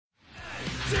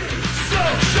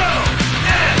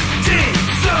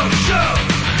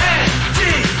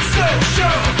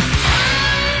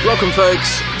Welcome,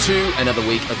 folks, to another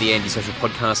week of the Andy Social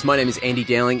Podcast. My name is Andy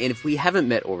Dowling, and if we haven't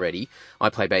met already,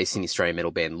 I play bass in the Australian metal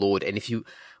band Lord, and if you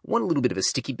want a little bit of a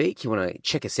sticky beak, you want to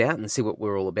check us out and see what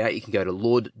we're all about, you can go to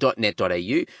lord.net.au.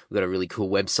 We've got a really cool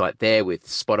website there with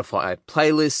Spotify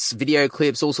playlists, video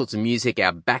clips, all sorts of music,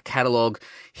 our back catalogue,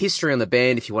 history on the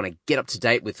band. If you want to get up to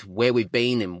date with where we've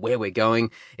been and where we're going,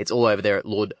 it's all over there at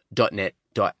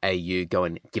lord.net.au. Go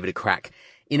and give it a crack.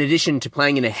 In addition to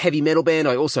playing in a heavy metal band,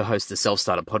 I also host the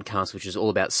Self-Starter podcast, which is all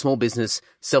about small business,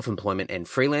 self-employment and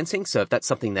freelancing. So if that's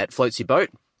something that floats your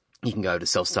boat, you can go to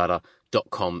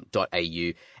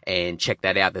selfstarter.com.au and check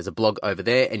that out. There's a blog over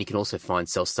there, and you can also find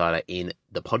Self-Starter in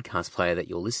the podcast player that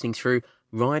you're listening through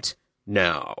right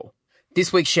now.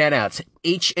 This week's shout-out.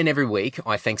 Each and every week,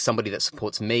 I thank somebody that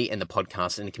supports me and the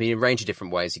podcast, and it can be in a range of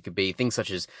different ways. It could be things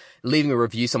such as leaving a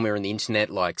review somewhere on the internet,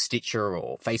 like Stitcher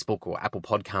or Facebook or Apple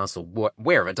Podcasts or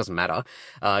wherever, it doesn't matter.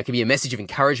 It could be a message of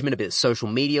encouragement, a bit of social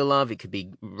media love. It could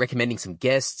be recommending some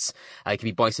guests. It could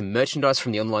be buying some merchandise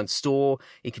from the online store.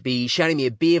 It could be shouting me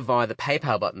a beer via the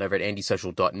PayPal button over at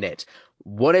andysocial.net.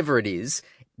 Whatever it is,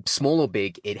 small or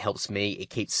big, it helps me. It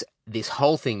keeps this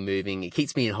whole thing moving. It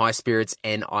keeps me in high spirits,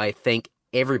 and I thank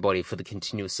everybody for the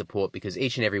continuous support, because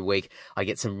each and every week I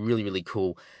get some really, really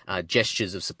cool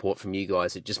gestures of support from you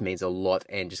guys. It just means a lot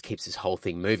and just keeps this whole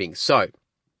thing moving. So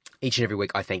each and every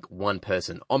week I thank one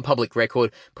person on public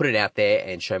record, put it out there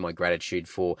and show my gratitude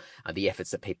for the efforts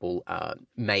that people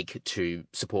make to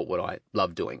support what I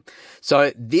love doing.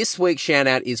 So this week's shout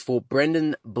out is for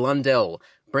Brendan Blundell.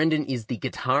 Brendan is the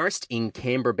guitarist in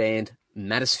Canberra band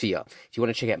Matosphere. If you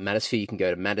want to check out Matosphere, you can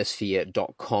go to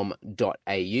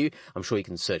matosphere.com.au. I'm sure you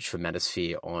can search for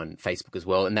Matosphere on Facebook as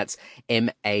well, and that's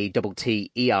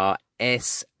MATTERSPHERE.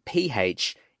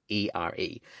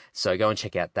 So go and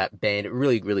check out that band.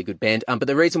 Really, really good band. But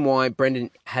the reason why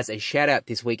Brendan has a shout out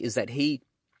this week is that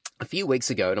a few weeks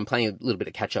ago, and I'm playing a little bit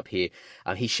of catch up here,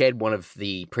 he shared one of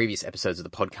the previous episodes of the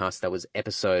podcast. That was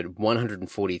episode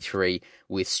 143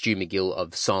 with Stu McGill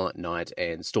of Silent Night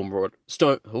and Storm Rider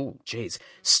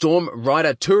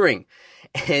Touring.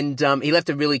 And he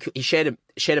shared a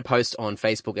post on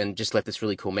Facebook and just left this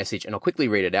really cool message. And I'll quickly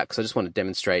read it out because I just want to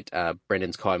demonstrate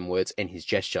Brendan's kind words and his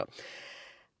gesture.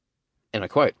 And I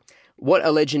quote, "What a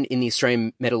legend in the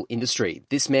Australian metal industry.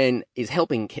 This man is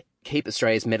helping keep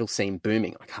Australia's metal scene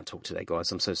booming." I can't talk today,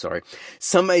 guys. I'm so sorry.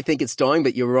 "Some may think it's dying,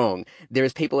 but you're wrong. There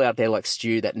is people out there like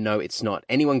Stu that know it's not.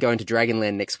 Anyone going to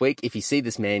Dragonland next week, if you see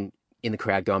this man in the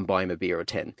crowd, go and buy him a beer or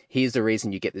 10. He is the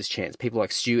reason you get this chance. People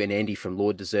like Stu and Andy from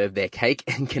Lord deserve their cake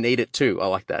and can eat it too." I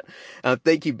like that.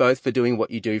 Thank you both for doing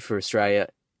what you do for Australia,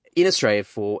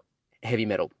 for heavy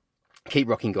metal. Keep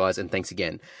rocking, guys, and thanks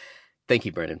again. Thank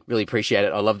you, Brendan. Really appreciate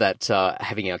it. I love that,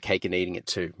 having our cake and eating it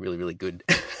too. Really, really good.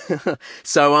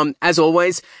 So, as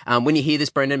always, when you hear this,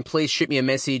 Brendan, please shoot me a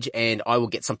message and I will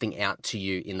get something out to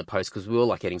you in the post, because we all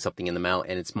like getting something in the mail,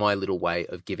 and it's my little way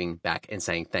of giving back and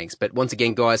saying thanks. But once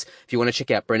again, guys, if you want to check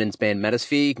out Brendan's band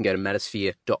Matosphere, you can go to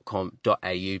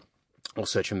matosphere.com.au or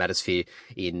search for Matosphere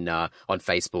on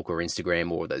Facebook or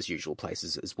Instagram or those usual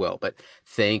places as well. But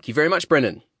thank you very much,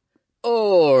 Brendan.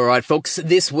 All right, folks,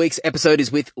 this week's episode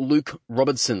is with Luke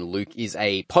Robertson. Luke is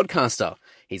a podcaster.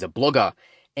 He's a blogger.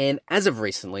 And as of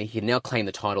recently, he now claimed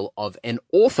the title of an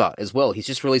author as well. He's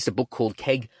just released a book called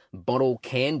Keg, Bottle,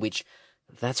 Can, which,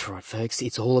 that's right, folks,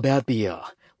 it's all about beer.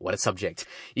 What a subject.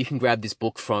 You can grab this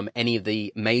book from any of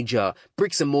the major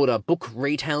bricks and mortar book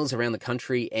retailers around the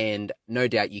country, and no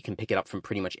doubt you can pick it up from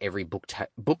pretty much every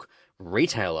book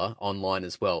retailer online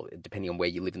as well. Depending on where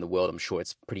you live in the world, I'm sure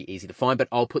it's pretty easy to find, but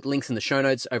I'll put links in the show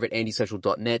notes over at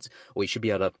andysocial.net, or you should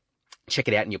be able to check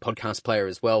it out in your podcast player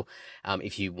as well,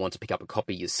 if you want to pick up a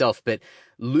copy yourself. But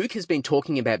Luke has been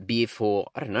talking about beer for,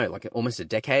 I don't know, like almost a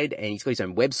decade, and he's got his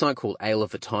own website called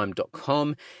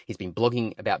aleofthetime.com. He's been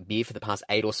blogging about beer for the past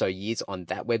 8 or so years on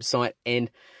that website,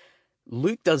 and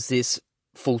Luke does this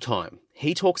full time.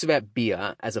 He talks about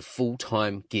beer as a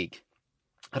full-time gig.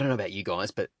 I don't know about you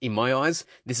guys, but in my eyes,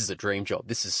 this is a dream job.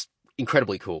 This is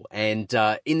incredibly cool. And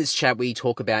in this chat, we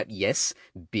talk about, yes,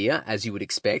 beer, as you would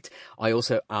expect. I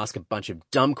also ask a bunch of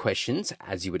dumb questions,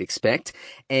 as you would expect.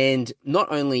 And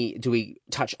not only do we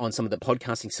touch on some of the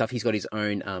podcasting stuff, he's got his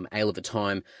own Ale of the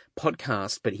Time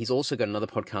podcast, but he's also got another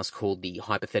podcast called the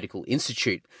Hypothetical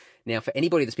Institute. Now, for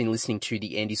anybody that's been listening to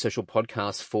the Andy Social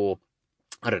podcast for,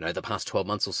 I don't know, the past 12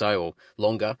 months or so or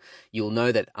longer, you'll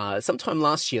know that sometime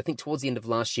last year, I think towards the end of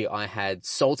last year, I had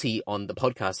Salty on the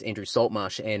podcast, Andrew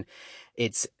Saltmarsh, and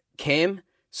it's Cam,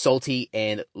 Salty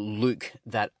and Luke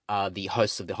that are the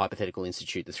hosts of the Hypothetical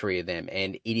Institute, the three of them.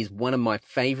 And it is one of my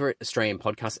favorite Australian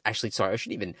podcasts. Actually, sorry, I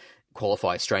shouldn't even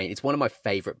qualify Australian. It's one of my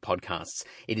favorite podcasts.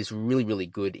 It is really, really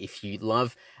good. If you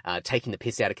love taking the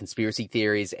piss out of conspiracy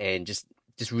theories and just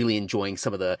really enjoying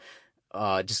some of the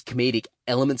just comedic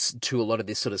elements to a lot of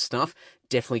this sort of stuff,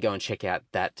 definitely go and check out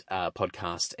that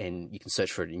podcast, and you can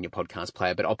search for it in your podcast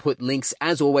player. But I'll put links,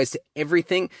 as always, to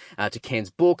everything, to Ken's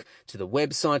book, to the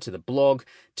website, to the blog,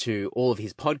 to all of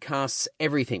his podcasts.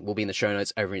 Everything will be in the show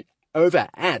notes over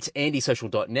at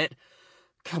andysocial.net.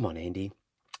 Come on, Andy.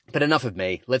 But enough of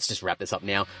me. Let's just wrap this up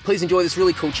now. Please enjoy this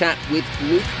really cool chat with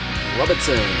Luke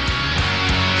Robertson.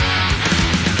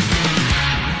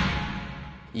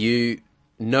 You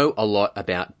know a lot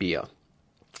about beer.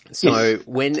 So yes.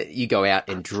 When you go out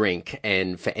and drink,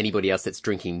 and for anybody else that's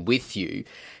drinking with you,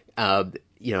 I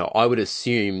would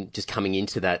assume, just coming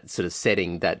into that sort of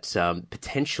setting, that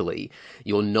potentially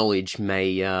your knowledge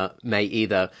may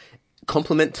either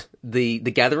complement the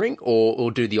gathering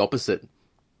or do the opposite.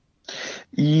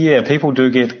 Yeah, people do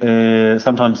get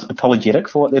sometimes apologetic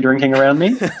for what they're drinking around me,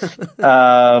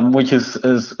 which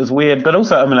is weird. But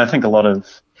also, I mean, I think a lot of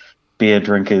beer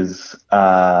drinkers,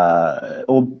 beer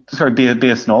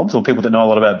snobs, or people that know a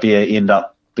lot about beer, end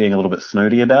up being a little bit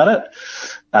snooty about it.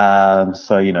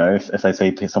 So, if they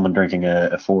see someone drinking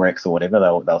a 4X or whatever,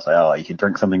 they'll say, oh, you can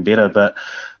drink something better. But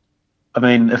I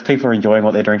mean, if people are enjoying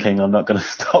what they're drinking, I'm not going to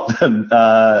stop them.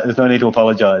 There's no need to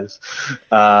apologize.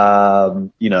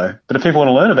 But if people want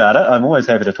to learn about it, I'm always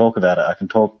happy to talk about it. I can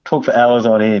talk for hours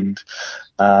on end,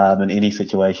 in any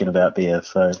situation about beer.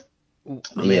 So,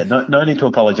 yeah, no need to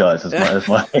apologize. As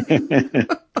my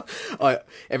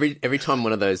every time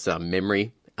one of those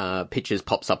memory pictures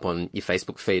pops up on your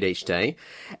Facebook feed each day,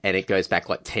 and it goes back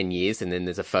like 10 years, and then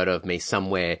there's a photo of me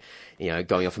somewhere,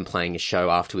 going off and playing a show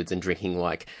afterwards and drinking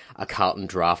like a Carlton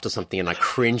Draft or something, and I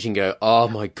cringe and go, oh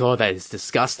my God, that is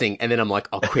disgusting. And then I'm like,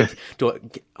 oh, quick,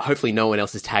 hopefully no one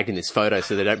else is tagged in this photo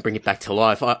so they don't bring it back to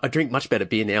life. I drink much better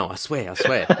beer now, I swear.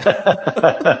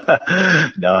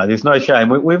 No, there's no shame.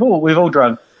 We've all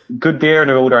drunk good beer and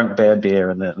we've all drunk bad beer,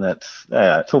 and that's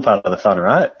it's all part of the fun,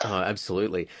 right? Oh,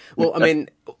 absolutely. Well, I mean,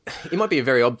 it might be a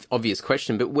very obvious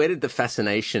question, but where did the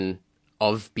fascination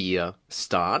of beer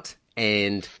start?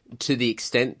 And to the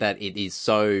extent that it is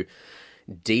so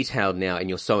detailed now, and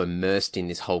you're so immersed in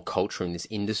this whole culture and this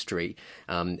industry,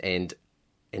 and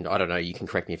I don't know, you can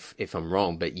correct me if I'm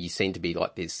wrong, but you seem to be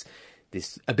like this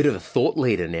a bit of a thought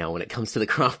leader now when it comes to the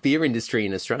craft beer industry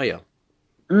in Australia.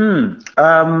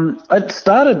 It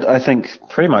started, I think,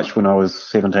 pretty much when I was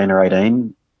 17 or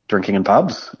 18, drinking in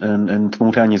pubs in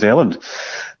small town New Zealand.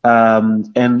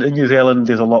 And in New Zealand,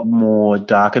 there's a lot more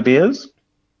darker beers.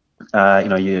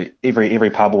 Every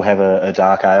pub will have a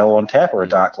dark ale on tap or a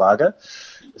dark lager.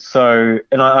 So,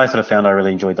 and I sort of found I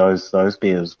really enjoyed those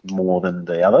beers more than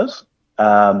the others.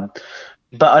 But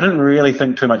I didn't really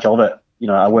think too much of it.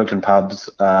 I worked in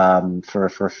pubs for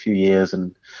a few years,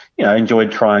 and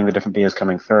enjoyed trying the different beers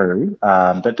coming through,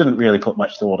 but didn't really put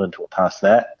much thought into it past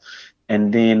that.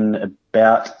 And then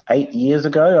about 8 years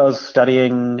ago, I was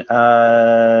studying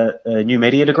a new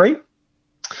media degree,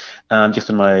 just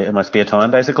in my spare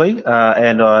time, basically.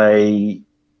 And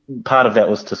part of that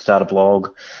was to start a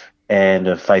blog and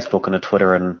a Facebook and a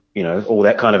Twitter and all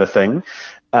that kind of a thing.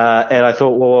 And I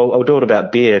thought, well, I'll do it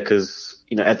about beer because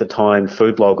at the time,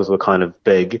 food bloggers were kind of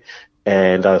big,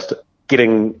 and they were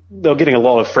getting a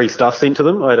lot of free stuff sent to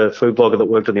them. I had a food blogger that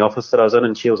worked in the office that I was in,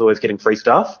 and she was always getting free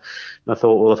stuff. And I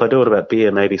thought, well, if I do it about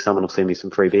beer, maybe someone will send me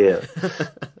some free beer.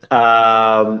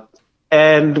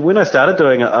 And when I started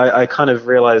doing it, I kind of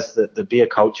realized that the beer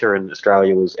culture in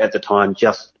Australia was, at the time,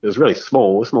 it was really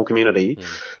small community,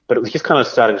 but it was just kind of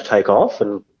starting to take off.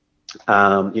 And,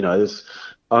 there's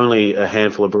only a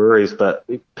handful of breweries, but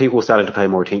people were starting to pay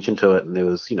more attention to it. And there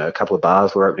was, a couple of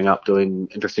bars were opening up doing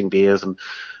interesting beers. And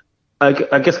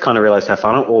I guess kind of realized how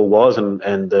fun it all was. And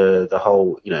the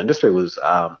whole, industry was,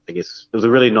 it was a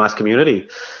really nice community.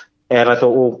 And I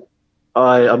thought, well,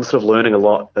 I'm sort of learning a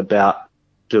lot about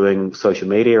doing social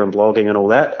media and blogging and all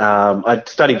that. I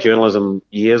studied journalism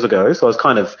years ago, so I was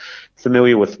kind of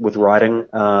familiar with writing,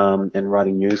 and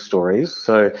writing news stories.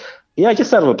 So, yeah, I just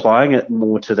started applying it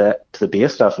more to the beer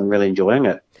stuff and really enjoying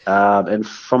it. And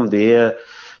from there,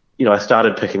 I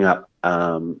started picking up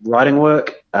writing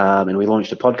work, and we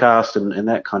launched a podcast, and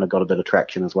that kind of got a bit of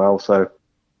traction as well. So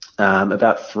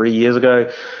about 3 years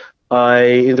ago, I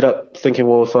ended up thinking,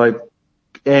 well, if I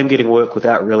am getting work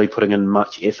without really putting in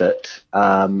much effort,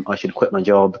 I should quit my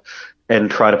job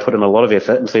and try to put in a lot of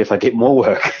effort and see if I get more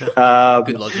work.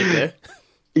 Good logic there.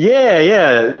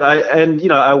 Yeah.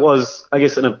 I was, I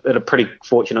guess, in a pretty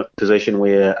fortunate position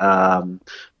where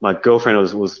my girlfriend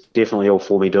was definitely all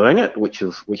for me doing it, which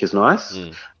is nice.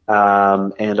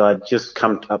 Mm, And I'd just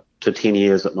come up to 10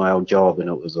 years at my old job, and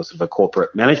it was a sort of a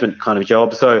corporate management kind of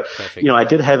job. So, perfect. I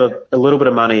did have a little bit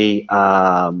of money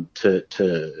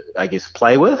to I guess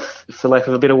play with, for lack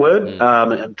of a better word,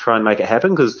 Mm. and try and make it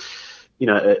happen because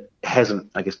it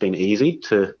hasn't, I guess, been easy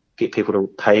to get people to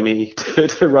pay me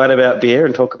to write about beer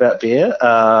and talk about beer.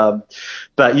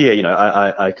 But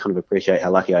yeah, I kind of appreciate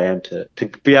how lucky I am to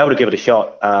be able to give it a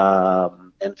shot.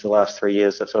 And for the last 3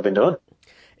 years, that's what I've been doing.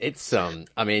 It's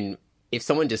I mean, if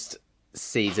someone just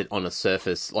sees it on a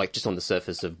surface, like just on the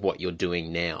surface of what you're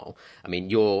doing now, I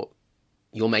mean, you're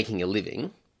making a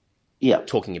living Yeah.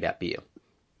 talking about beer.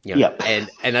 Yeah.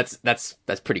 And that's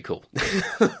pretty cool.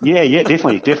 Yeah,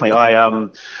 definitely.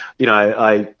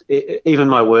 Even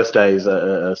my worst days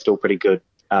are still pretty good.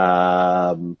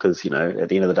 Because, at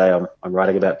the end of the day, I'm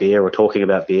writing about beer or talking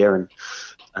about beer, and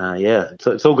yeah,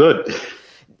 it's all good.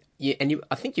 Yeah, and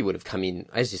I think you would have come in,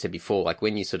 as you said before, like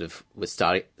when you sort of were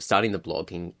starting the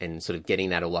blogging and sort of getting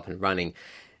that all up and running,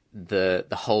 the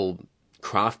whole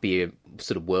craft beer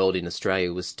sort of world in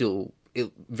Australia was still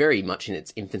very much in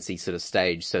its infancy sort of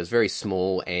stage. So it was very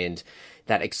small, and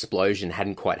that explosion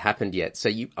hadn't quite happened yet. So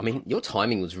your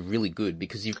timing was really good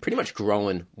because you've pretty much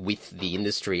grown with the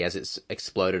industry as it's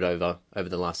exploded over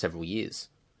the last several years.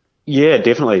 Yeah,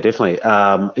 definitely.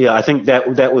 Yeah, I think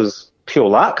that was pure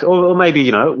luck, or maybe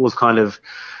it was kind of,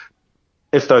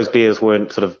 if those beers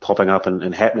weren't sort of popping up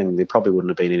and happening, there probably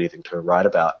wouldn't have been anything to write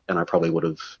about, and I probably would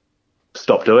have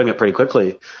stopped doing it pretty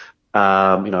quickly.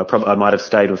 I might have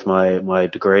stayed with my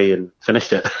degree and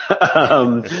finished it.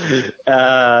 But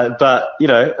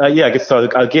yeah, I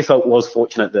guess I was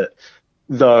fortunate that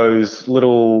those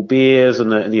little beers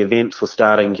and the events were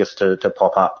starting just to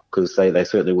pop up, because they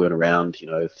certainly weren't around,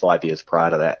 5 years prior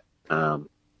to that.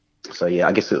 So yeah,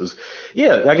 I guess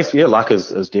luck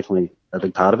is definitely a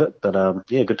big part of it, but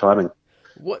yeah, good timing.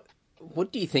 What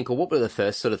do you think, or what were the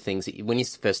first sort of things when you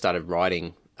first started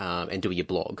writing and doing your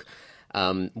blog?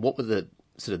 What were the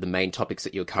sort of the main topics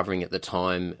that you were covering at the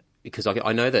time? Because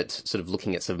I know that sort of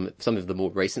looking at some of the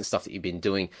more recent stuff that you've been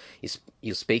doing,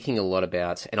 you're speaking a lot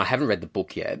about, and I haven't read the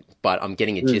book yet, but I'm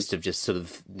getting a gist of just sort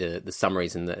of the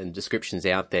summaries and descriptions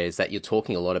out there, is that you're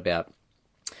talking a lot about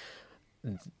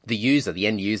the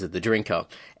end user, the drinker,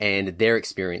 and their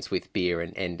experience with beer,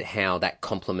 and how that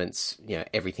complements,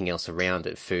 everything else around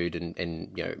it, food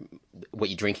and what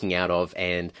you're drinking out of,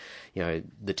 and,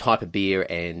 the type of beer.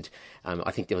 And,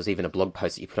 I think there was even a blog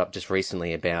post that you put up just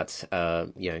recently about,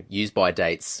 use by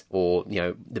dates, or,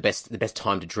 the best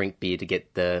time to drink beer to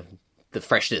get the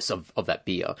freshness of that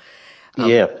beer.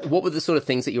 Yeah. What were the sort of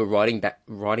things that you were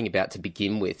writing about to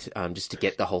begin with, just to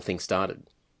get the whole thing started?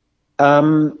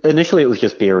 Initially it was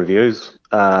just beer reviews.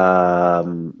 So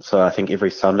I think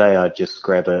every Sunday I'd just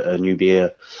grab a new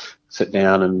beer, sit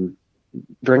down and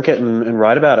drink it and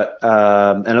write about it.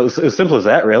 And it was as simple as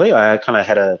that, really. I kind of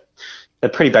had a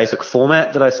pretty basic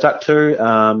format that I stuck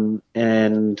to.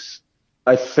 And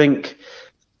I think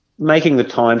making the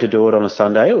time to do it on a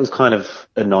Sunday, it was kind of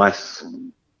a nice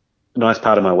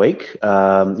part of my week.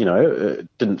 It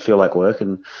didn't feel like work,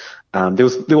 and there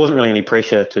wasn't really any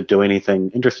pressure to do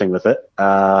anything interesting with it.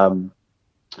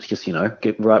 It's just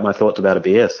write my thoughts about a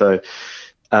beer. So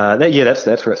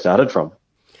that's where it started from.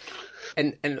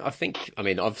 And I think, I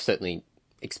mean, I've certainly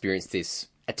experienced this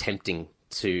attempting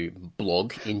to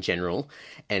blog in general,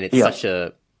 and it's such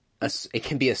it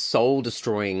can be a soul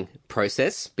destroying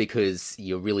process, because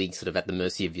you're really sort of at the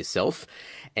mercy of yourself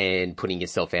and putting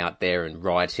yourself out there and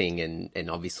writing and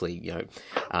obviously,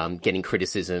 getting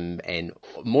criticism, and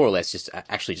more or less just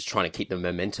actually just trying to keep the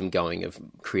momentum going of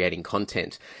creating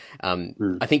content.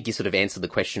 I think you sort of answered the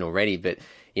question already, but,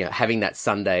 having that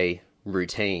Sunday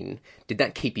routine, did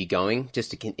that keep you going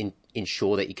just to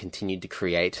ensure that you continued to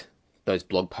create those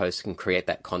blog posts and create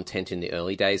that content in the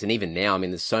early days? And even now, I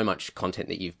mean, there's so much content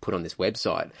that you've put on this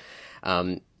website.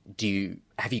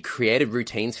 Have you created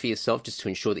routines for yourself just to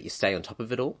ensure that you stay on top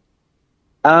of it all?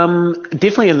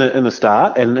 Definitely in the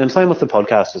start, and same with the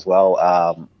podcast as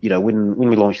well. When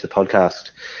we launched the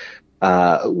podcast,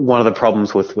 one of the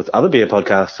problems with other beer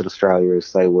podcasts in Australia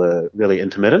is they were really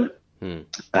intermittent.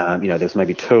 There's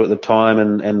maybe two at the time,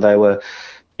 and they were,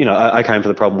 I came to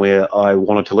the problem where I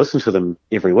wanted to listen to them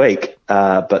every week,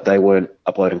 but they weren't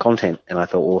uploading content. And I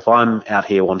thought, well, if I'm out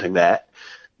here wanting that,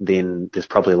 then there's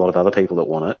probably a lot of other people that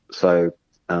want it. So,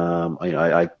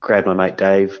 I grabbed my mate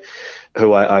Dave,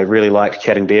 who I really liked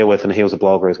chatting beer with, and he was a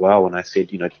blogger as well. And I said,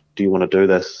 do you want to do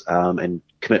this, and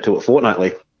commit to it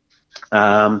fortnightly?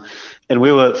 And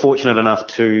we were fortunate enough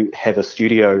to have a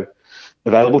studio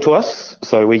available to us.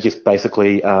 So we just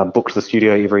basically booked the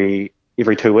studio every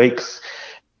 2 weeks.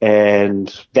 And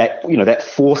that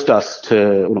forced us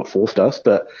to, well, not forced us,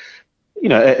 but,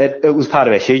 it was part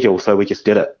of our schedule. So we just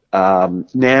did it.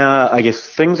 Now, I guess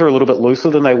things are a little bit looser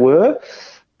than they were.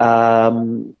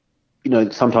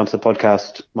 Sometimes the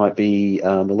podcast might be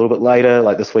a little bit later.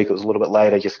 Like this week, it was a little bit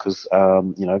later just because,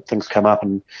 things come up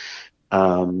and,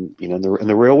 in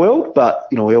the real world. But,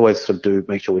 we always sort of do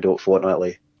make sure we do it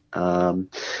fortnightly.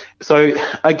 So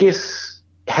I guess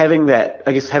having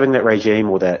that regime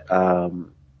or that,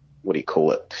 what do you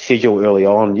call it, schedule early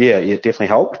on, it definitely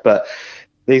helped. But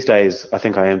these days, I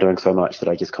think I am doing so much that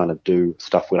I just kind of do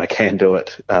stuff when I can do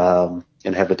it, and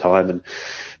have the time. And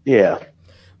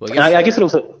well, I guess it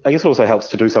also helps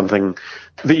to do something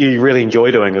that you really enjoy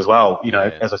doing as well.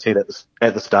 As I said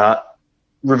at the start,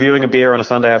 reviewing a beer on a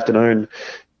Sunday afternoon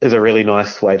is a really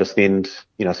nice way to spend,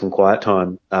 some quiet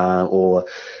time. Or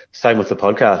same with the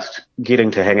podcast,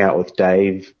 getting to hang out with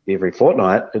Dave every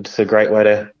fortnight. It's a great way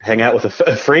to hang out with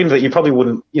a friend that you probably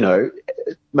wouldn't,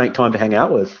 make time to hang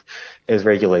out with as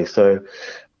regularly. So,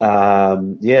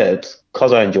 it's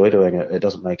because I enjoy doing it. It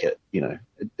doesn't make it,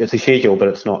 it's a schedule, but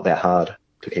it's not that hard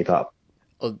to keep up.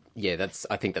 Well, I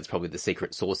think that's probably the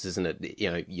secret sauce, isn't it?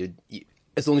 You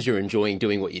as long as you're enjoying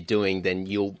doing what you're doing, then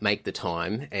you'll make the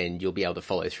time and you'll be able to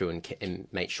follow through and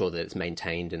make sure that it's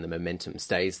maintained and the momentum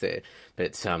stays there.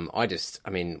 But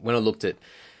when I looked at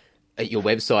your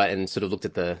website and sort of looked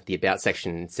at the about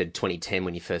section and said 2010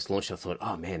 when you first launched, I thought,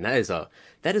 oh man, that is a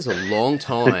long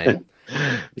time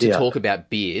to talk about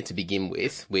beer to begin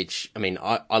with, which,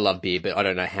 I love beer, but I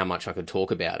don't know how much I could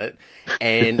talk about it.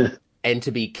 And and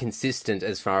to be consistent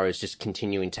as far as just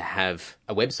continuing to have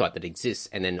a website that exists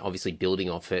and then obviously building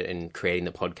off it and creating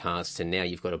the podcast. And now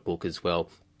you've got a book as well.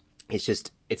 It's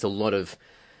a lot of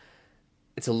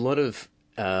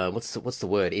what's the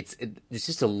word? It's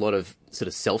just a lot of sort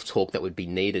of self-talk that would be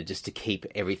needed just to keep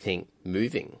everything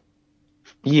moving.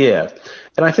 Yeah.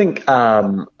 And I think,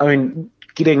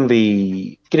 getting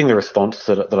the response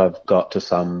that I've got to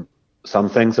some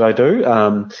things that I do,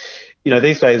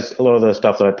 these days, a lot of the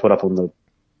stuff that I put up on the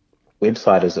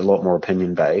website is a lot more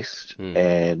opinion based.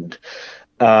 And,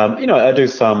 I do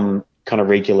some kind of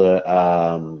regular,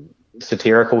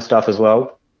 satirical stuff as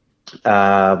well,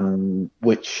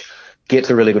 which gets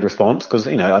a really good response because,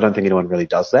 I don't think anyone really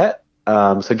does that.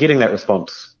 So getting that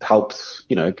response helps,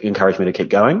 encourage me to keep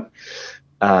going.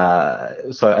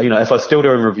 If I was still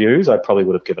doing reviews, I probably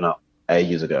would have given up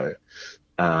ages ago.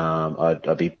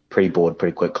 I'd be pretty bored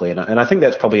pretty quickly. And I think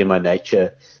that's probably in my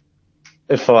nature.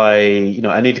 If I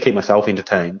need to keep myself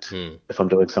entertained if I'm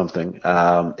doing something.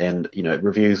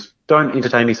 Reviews don't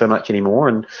entertain me so much anymore.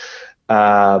 And,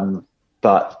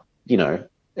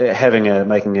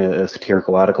 making a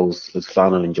satirical article is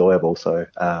fun and enjoyable. So,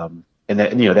 and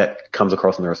that comes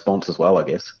across in the response as well, I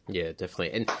guess. Yeah,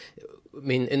 definitely. And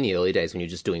in the early days when you're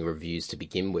just doing reviews to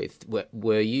begin with,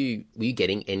 were you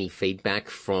getting any feedback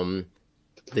from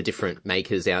the different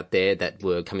makers out there that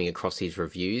were coming across these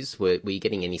reviews? Were you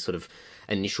getting any sort of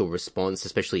initial response,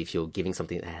 especially if you're giving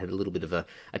something that had a little bit of a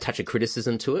touch of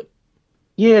criticism to it?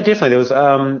 Yeah, definitely. There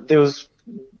was,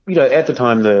 at the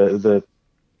time the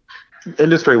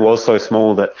industry was so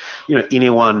small that,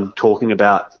 anyone talking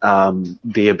about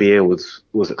beer was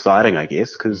exciting, I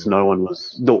guess, because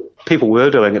people were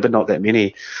doing it, but not that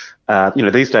many.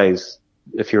 These days,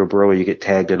 if you're a brewer, you get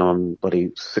tagged in on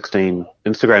 16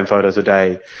 Instagram photos a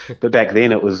day. But back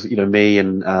then it was, me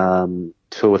and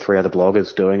 2 or 3 other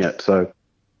bloggers doing it. So,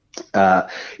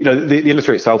 the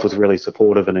industry itself was really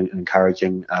supportive and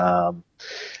encouraging.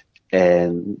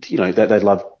 And, they'd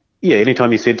love,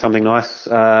 anytime you said something nice,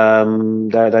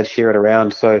 they'd share it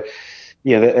around. So,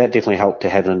 that definitely helped to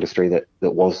have an industry that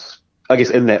was, I guess,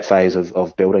 in that phase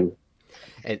of building.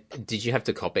 And did you have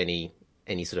to cop any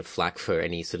sort of flack for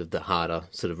any sort of the harder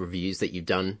sort of reviews that you've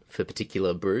done for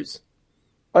particular brews?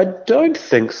 I don't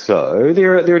think so.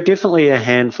 There are definitely a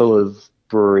handful of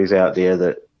breweries out there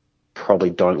that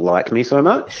probably don't like me so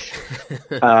much.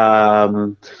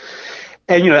 And,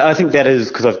 I think that is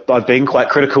because I've been quite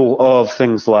critical of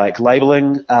things like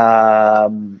labeling,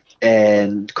 and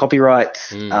copyright,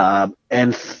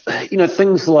 and,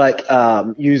 things like,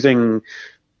 using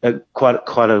quite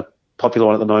a popular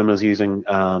one at the moment is using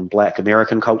Black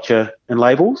American culture in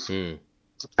labels.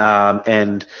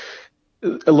 And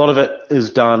a lot of it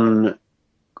is done,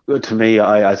 to me,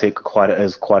 I think quite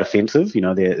offensive.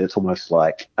 It's almost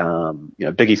like,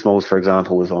 Biggie Smalls, for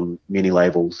example, was on many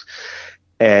labels,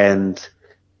 and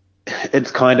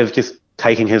it's kind of just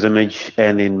taking his image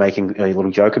and then making a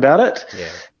little joke about it.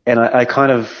 and I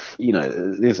kind of,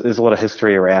 there's a lot of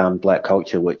history around black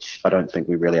culture, which I don't think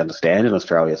we really understand in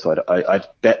Australia. So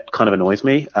that kind of annoys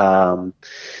me.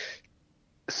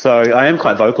 So I am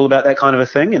quite vocal about that kind of a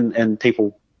thing, and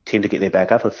people tend to get their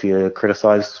back up if you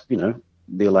criticise,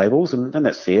 their labels, and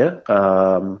that's fair.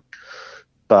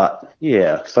 But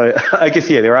yeah, so I guess,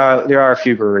 there are a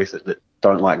few breweries that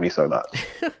don't like me so much.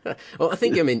 Well, I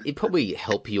think, it probably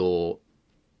help your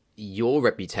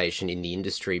reputation in the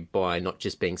industry by not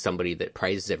just being somebody that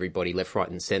praises everybody left, right,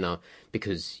 and center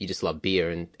because you just love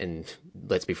beer and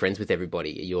let's be friends with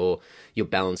everybody. You're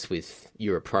balanced with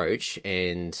your approach,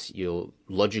 and you're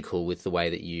logical with the way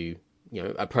that you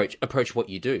approach what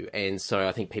you do. And so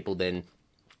I think people then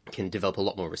can develop a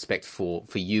lot more respect for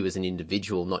you as an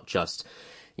individual, not just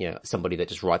somebody that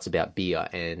just writes about beer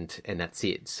and that's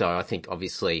it. So I think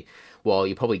obviously, while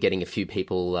you're probably getting a few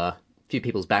people's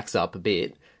backs up a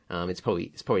bit, it's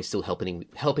probably still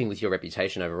helping with your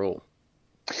reputation overall.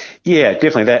 Yeah,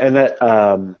 definitely. That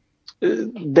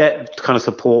kind of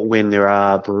support when there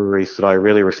are breweries that I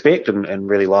really respect and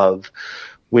really love,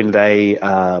 when they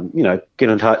get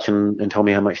in touch and tell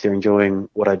me how much they're enjoying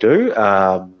what I do.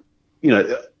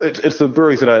 It's the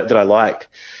breweries that I like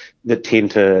that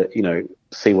tend to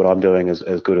see what I'm doing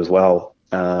as good as well.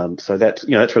 So that's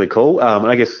really cool. And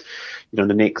I guess the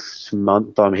next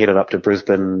month I'm headed up to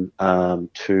Brisbane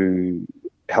to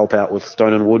help out with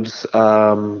Stone and Wood's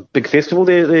big festival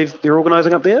they're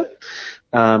organising up there.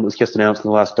 It was just announced in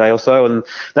the last day or so, and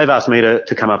they've asked me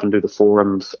to come up and do the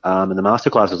forums and the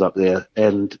masterclasses up there.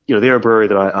 And they're a brewery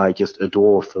that I just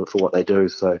adore for what they do.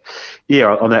 So yeah,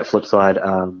 on that flip side,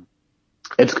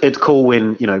 it's cool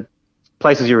when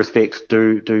places you respect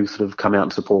do sort of come out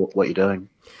and support what you're doing.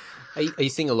 Are you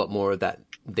seeing a lot more of that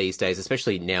these days,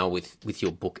 especially now with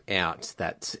your book out,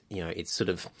 that, it's sort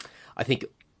of, I think,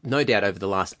 no doubt over the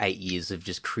last 8 years of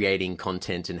just creating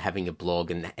content and having a blog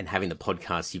and having the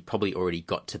podcast, you've probably already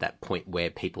got to that point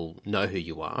where people know who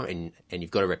you are and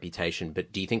you've got a reputation.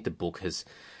 But do you think the book has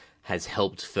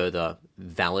helped further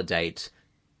validate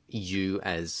you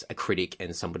as a critic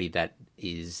and somebody that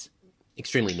is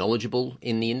extremely knowledgeable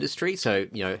in the industry? So,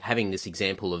 having this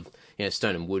example of,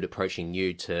 Stone and Wood approaching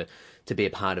you to be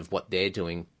a part of what they're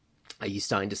doing, are you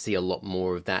starting to see a lot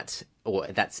more of that, or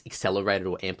that's accelerated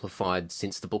or amplified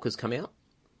since the book has come out?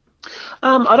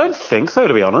 I don't think so,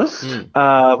 to be honest.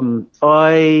 I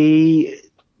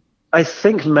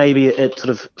think maybe it sort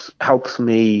of helps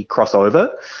me cross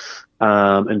over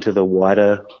into the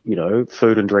wider,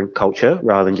 food and drink culture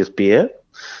rather than just beer.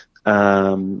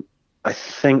 I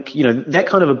think, that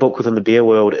kind of a book within the beer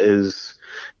world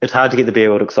it's hard to get the beer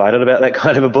world excited about that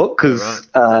kind of a book because,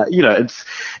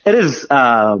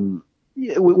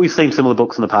 we've seen similar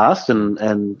books in the past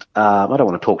and I don't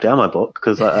want to talk down my book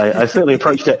because I certainly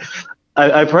approached it.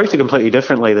 I approached it completely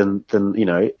differently than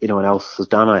anyone else has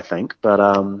done, I think. But,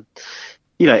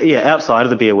 outside of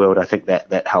the beer world, I think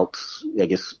that helps, I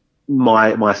guess,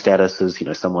 my status as,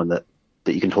 someone that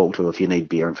you can talk to if you need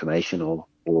beer information or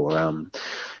I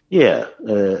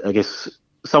guess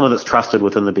someone that's trusted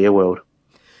within the beer world.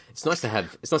 It's nice to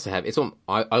have.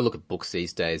 I look at books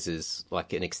these days as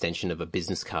like an extension of a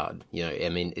business card.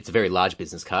 It's a very large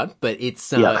business card, but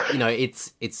it's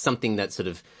it's something that sort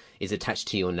of is attached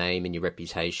to your name and your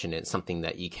reputation. It's something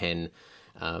that you can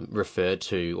refer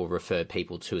to or refer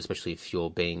people to, especially if you're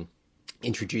being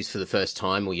introduced for the first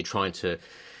time or you're trying to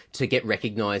get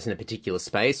recognised in a particular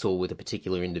space or with a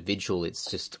particular individual. I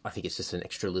think it's just an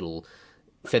extra little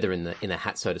feather in the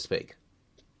hat, so to speak.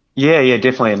 Yeah,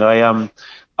 definitely. And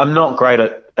I'm not great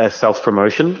at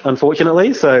self-promotion,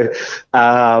 unfortunately. So,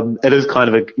 it is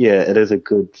kind of it is a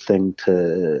good thing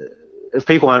if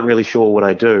people aren't really sure what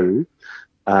I do,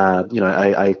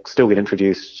 I still get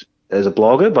introduced as a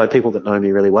blogger by people that know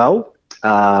me really well.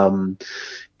 And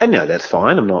that's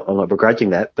fine. I'm not begrudging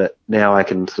that, but now I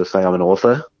can sort of say I'm an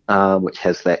author, which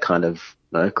has that kind of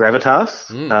gravitas,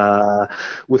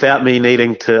 without me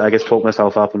needing to, I guess, talk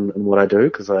myself up in what I do,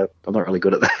 because I'm not really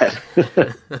good at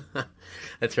that.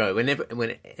 That's right.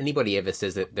 When anybody ever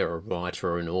says that they're a writer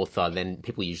or an author, then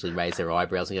people usually raise their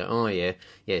eyebrows and go, "Oh yeah,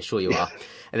 sure you are."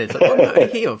 And then it's like, "Oh no,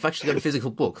 here I've actually got a physical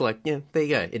book." Like, yeah, there you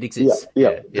go, it exists.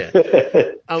 Yeah.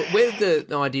 Where did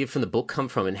the idea from the book come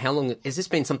from, and how long has this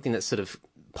been something that sort of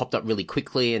popped up really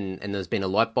quickly, and there's been a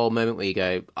light bulb moment where you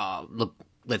go, "Oh, look,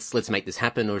 let's make this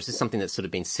happen," or is this something that's sort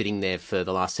of been sitting there for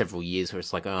the last several years, where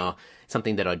it's like,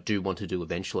 something that I do want to do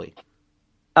eventually?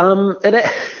 I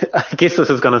guess this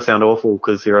is going to sound awful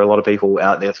because there are a lot of people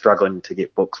out there struggling to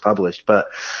get books published, but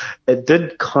it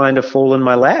did kind of fall in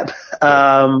my lap,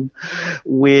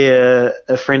 where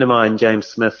a friend of mine, James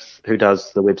Smith, who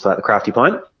does the website The Crafty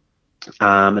Pint,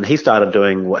 And he started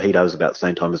doing what he does about the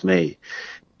same time as me.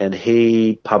 And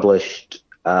he published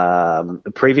two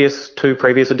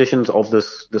previous editions of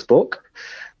this book,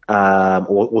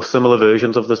 or similar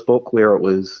versions of this book, where it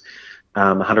was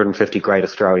 150 great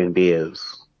Australian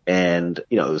beers, and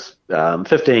it was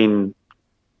 10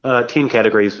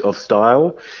 categories of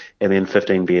style, and then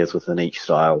 15 beers within each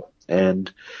style.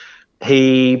 And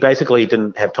he basically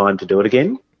didn't have time to do it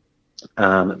again.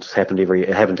 It happens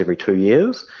every 2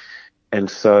 years. And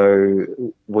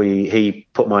so he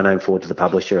put my name forward to the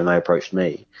publisher, and they approached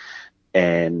me.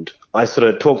 And I sort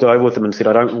of talked it over with them and said,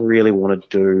 I don't really want to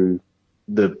do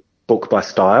the book by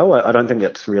style. I don't think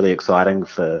that's really exciting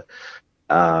for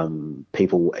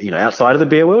people, outside of the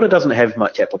beer world. It doesn't have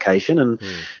much application. And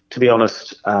to be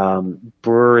honest,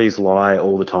 breweries lie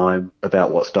all the time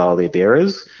about what style their beer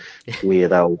is, where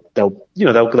they'll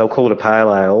call it a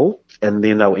pale ale, and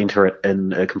then they'll enter it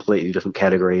in a completely different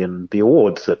category in the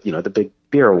awards, the big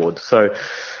beer awards. So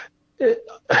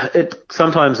it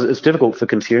sometimes it's difficult for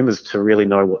consumers to really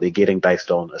know what they're getting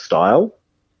based on a style.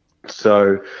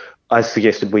 So I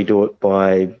suggested we do it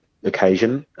by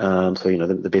occasion.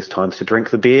 The best times to drink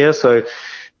the beer. So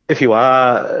if you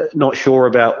are not sure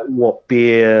about what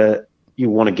beer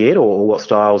you want to get or what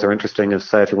styles are interesting,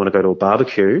 if you want to go to a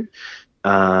barbecue,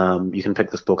 you can pick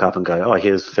this book up and go, oh,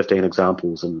 here's 15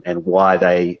 examples and why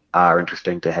they are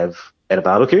interesting to have at a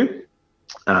barbecue,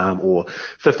 or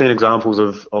 15 examples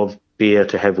of beer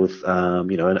to have with,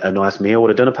 a nice meal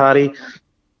at a dinner party.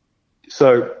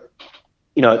 So,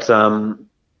 it's,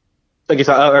 I guess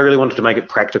I really wanted to make it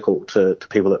practical to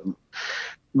people that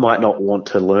might not want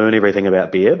to learn everything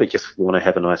about beer, but just want to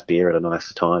have a nice beer at a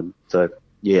nice time. So,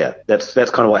 yeah, that's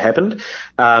kind of what happened.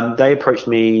 They approached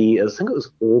me, I think it was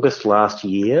August last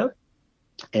year,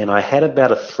 and I had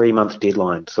about a 3-month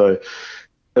deadline. So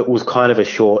it was kind of a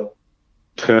short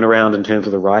turnaround in terms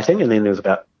of the writing, and then there was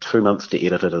about 2 months to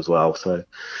edit it as well. So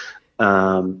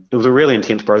it was a really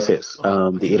intense process.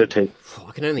 The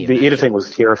editing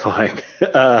was terrifying.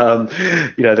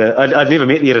 I'd never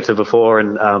met the editor before,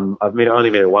 and only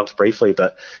met her once briefly,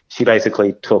 but she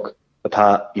basically took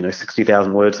apart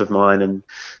 60,000 words of mine and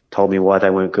told me why they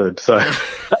weren't good. So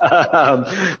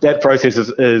that process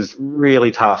is really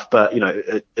tough, but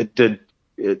it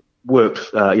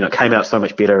worked. Came out so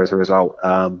much better as a result.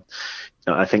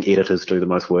 I think editors do the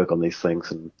most work on these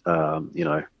things, and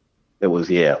it was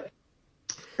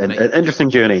an interesting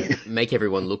journey. Make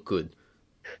everyone look good.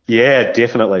 Yeah,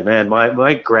 definitely, man.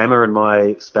 My grammar and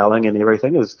my spelling and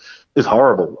everything is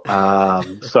horrible.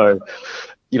 So,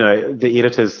 the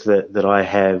editors that I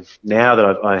have now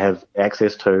that I have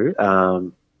access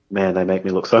to, man, they make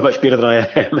me look so much better than I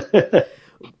am.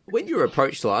 When you were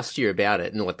approached last year about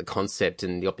it and the concept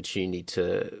and the opportunity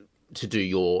to do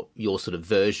your sort of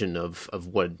version of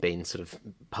what had been sort of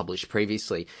published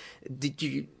previously,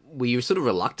 were you sort of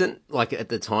reluctant, like at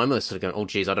the time, or sort of going, oh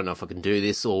geez, I don't know if I can do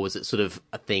this, or was it sort of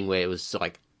a thing where it was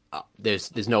like,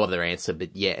 there's no other answer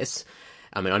but yes?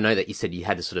 I mean, I know that you said you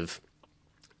had to sort of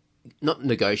not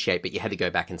negotiate, but you had to go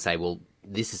back and say, well,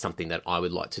 this is something that I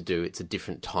would like to do. It's a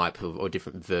different type of or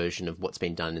different version of what's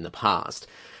been done in the past.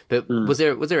 But was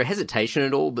there a hesitation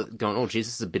at all, but going, oh geez,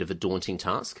 this is a bit of a daunting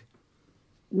task?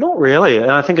 Not really.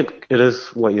 And I think it is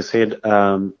what you said.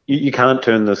 You can't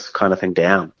turn this kind of thing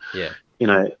down. Yeah.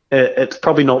 It's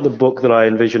probably not the book that I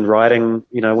envisioned writing,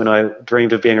 when I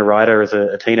dreamed of being a writer as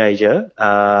a teenager.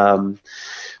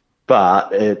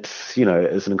 But it's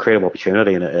an incredible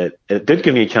opportunity, and it did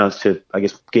give me a chance to, I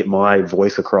guess, get my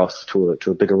voice across to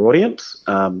a bigger audience.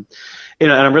 And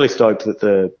I'm really stoked that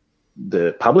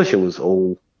the publisher was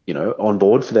all, on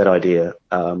board for that idea,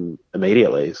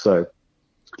 immediately. So,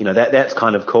 that's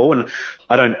kind of cool. And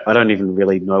I don't even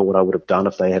really know what I would have done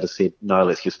if they had said, no,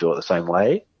 let's just do it the same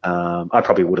way. I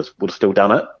probably would have still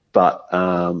done it, but,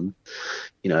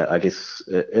 I guess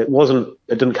it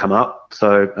didn't come up.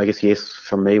 So I guess yes,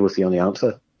 from me was the only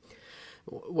answer.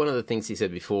 One of the things he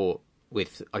said before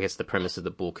with, I guess, the premise of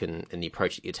the book and the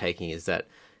approach that you're taking is that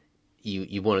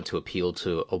you wanted to appeal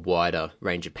to a wider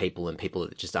range of people and people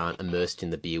that just aren't immersed in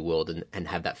the beer world and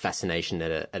have that fascination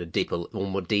at a deeper or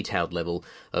more detailed level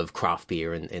of craft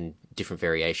beer and different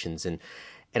variations.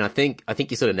 And I think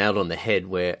you sort of nailed it on the head,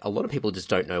 where a lot of people just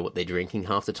don't know what they're drinking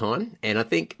half the time. And I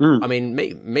think, I mean,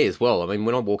 me as well. I mean,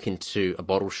 when I walk into a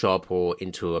bottle shop or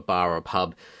into a bar or a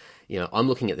pub, I'm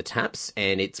looking at the taps,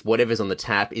 and it's whatever's on the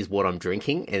tap is what I'm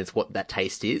drinking, and it's what that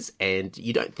taste is. And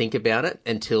you don't think about it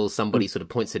until somebody sort of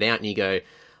points it out, and you go,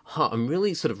 I'm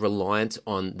really sort of reliant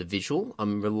on the visual.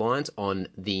 I'm reliant on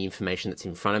the information that's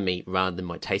in front of me rather than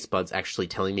my taste buds actually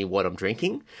telling me what I'm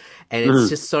drinking. And it's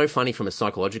just so funny from a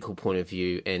psychological point of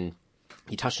view. And,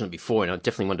 you touched on it before, and I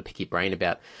definitely wanted to pick your brain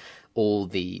about all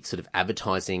the sort of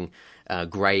advertising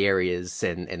grey areas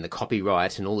and the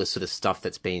copyright and all this sort of stuff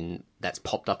that's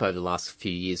popped up over the last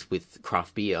few years with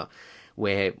craft beer,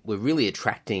 where we're really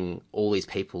attracting all these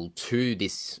people to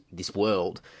this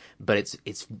world, but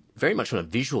it's very much on a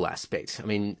visual aspect. I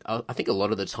mean, I think a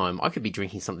lot of the time I could be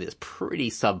drinking something that's pretty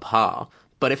subpar,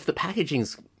 but if the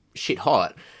packaging's shit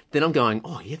hot, then I'm going,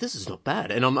 oh yeah, this is not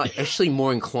bad. And I'm actually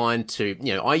more inclined to,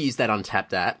 I use that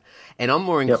Untapped app, and I'm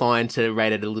more inclined to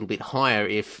rate it a little bit higher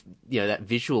if, that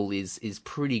visual is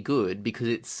pretty good,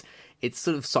 because it's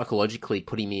sort of psychologically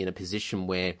putting me in a position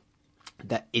where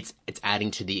that it's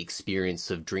adding to the experience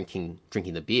of drinking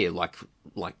the beer, like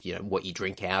what you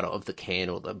drink out of the can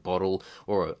or the bottle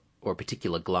or a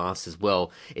particular glass as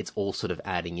well. It's all sort of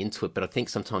adding into it. But I think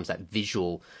sometimes that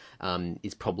visual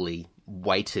is probably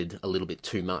weighted a little bit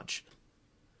too much.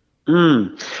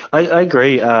 I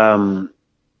agree. The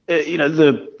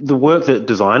work that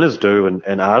designers do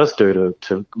and artists do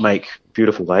to make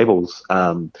beautiful labels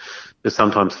is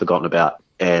sometimes forgotten about.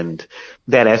 And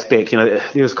that aspect,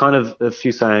 there's kind of a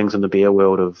few sayings in the beer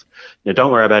world of,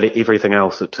 don't worry about everything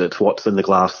else. It's what's in the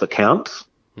glass that counts.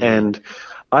 And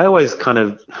I always I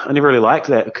never really liked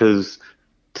that, because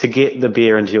to get the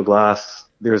beer into your glass,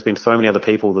 there has been so many other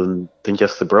people than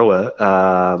just the brewer.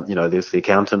 There's the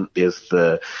accountant, there's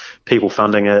the people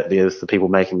funding it, there's the people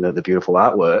making the beautiful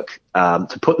artwork,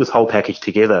 to put this whole package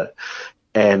together.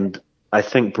 And I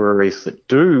think breweries that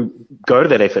do go to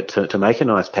that effort to make a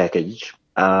nice package,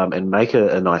 and make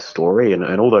a nice story and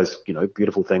all those,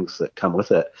 beautiful things that come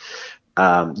with it,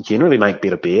 generally make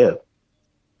better beer.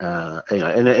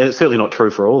 And it's certainly not true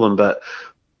for all of them, but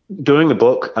doing the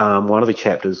book, one of the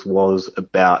chapters was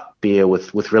about beer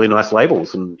with really nice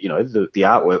labels and, the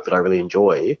artwork that I really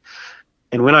enjoy.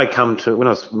 And when I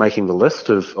was making the list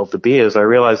of the beers, I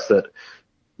realized that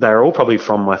they're all probably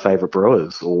from my favorite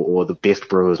brewers or the best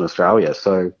brewers in Australia.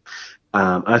 So,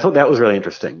 I thought that was really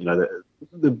interesting.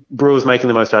 The brewers making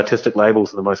the most artistic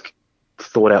labels and the most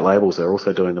thought out labels are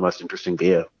also doing the most interesting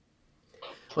beer.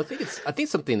 Well, I think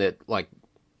something that, like,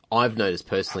 I've noticed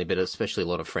personally, but especially a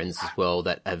lot of friends as well,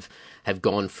 that have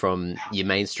gone from your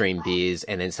mainstream beers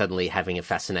and then suddenly having a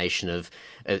fascination of,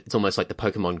 it's almost like the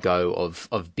Pokemon Go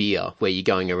of beer, where you're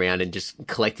going around and just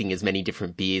collecting as many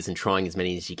different beers and trying as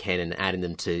many as you can and adding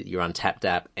them to your Untapped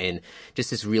app, and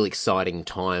just this really exciting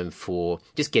time for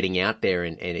just getting out there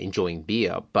and enjoying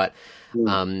beer. But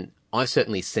I've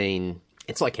certainly seen,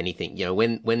 it's like anything,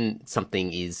 when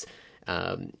something is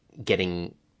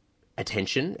getting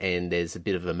attention and there's a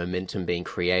bit of a momentum being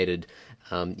created,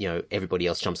 everybody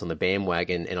else jumps on the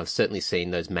bandwagon. And I've certainly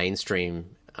seen those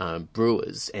mainstream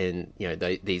brewers and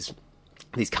these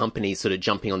companies sort of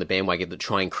jumping on the bandwagon to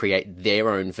try and create their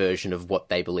own version of what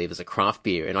they believe is a craft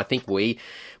beer. And I think we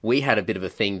had a bit of a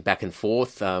thing back and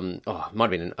forth, it might have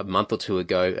been a month or two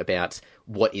ago, about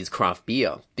what is craft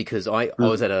beer, because I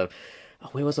was at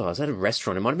where was I? I was at a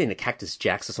restaurant. It might have been a Cactus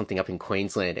Jack's or something up in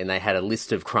Queensland, and they had a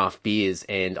list of craft beers.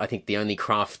 And I think the only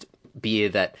craft beer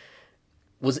that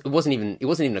it wasn't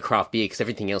even a craft beer, because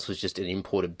everything else was just an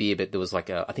imported beer. But there was I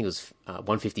think it was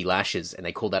 150 Lashes, and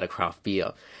they called that a craft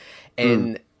beer.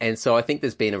 And so I think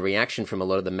there's been a reaction from a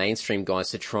lot of the mainstream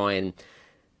guys to try and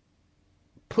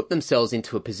put themselves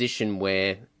into a position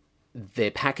where their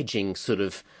packaging sort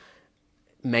of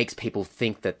makes people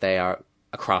think that they are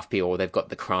a craft beer, or they've got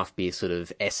the craft beer sort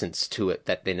of essence to it,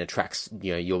 that then attracts,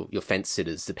 your fence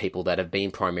sitters, the people that have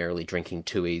been primarily drinking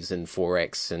Tooheys and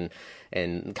 4X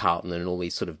and Carlton and all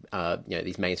these sort of,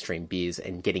 these mainstream beers,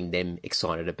 and getting them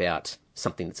excited about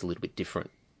something that's a little bit different.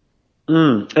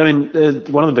 I mean,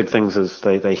 one of the big things is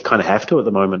they kind of have to at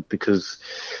the moment, because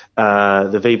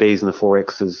the VBs and the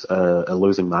 4Xs are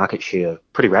losing market share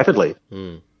pretty rapidly.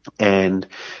 And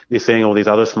they're seeing all these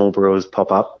other small brewers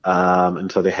pop up,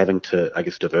 and so they're having to, I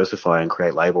guess, diversify and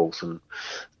create labels and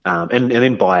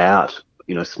then buy out,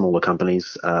 smaller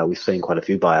companies. We've seen quite a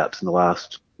few buyouts in the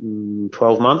last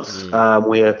 12 months,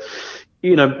 where,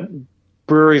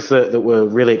 breweries that were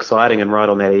really exciting and right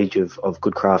on that edge of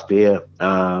good craft beer.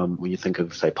 When you think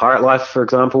of, say, Pirate Life, for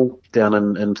example, down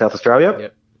in South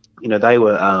Australia,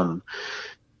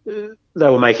 they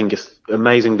were making just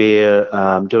amazing beer,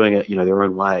 doing it, their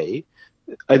own way.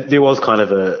 There was kind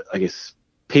of I guess,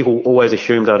 people always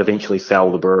assumed they'd eventually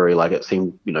sell the brewery. Like, it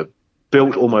seemed,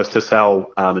 built almost to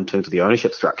sell, in terms of the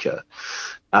ownership structure.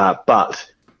 But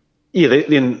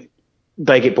then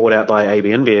they get bought out by AB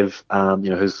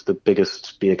InBev, who's the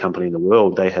biggest beer company in the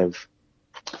world. They have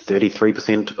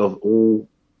 33% of all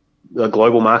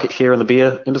global market share in the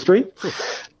beer industry.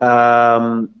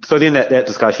 So then that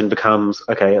discussion becomes,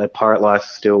 okay, are Pirate Life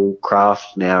still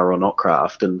craft now or not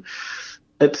craft? And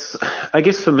I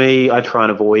guess for me, I try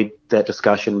and avoid that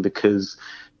discussion because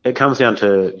it comes down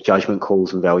to judgment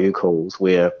calls and value calls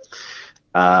where,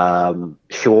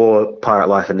 sure, Pirate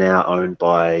Life are now owned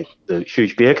by the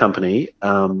huge beer company,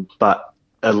 but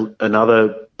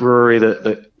another brewery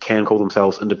that can call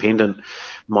themselves independent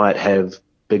might have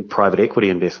big private equity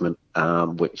investment,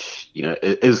 which,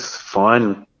 is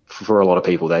fine for a lot of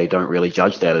people. They don't really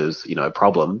judge that as, a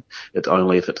problem. It's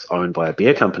only if it's owned by a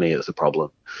beer company it's a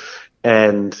problem.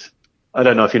 And I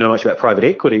don't know if you know much about private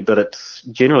equity, but it's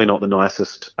generally not the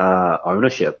nicest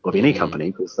ownership of any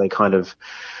company because they kind of,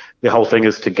 their whole thing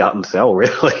is to gut and sell,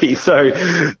 really.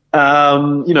 So,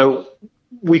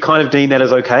 we kind of deem that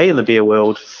as okay in the beer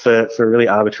world for a really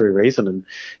arbitrary reason. And,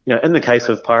 in the case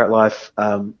of Pirate Life,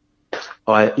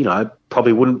 I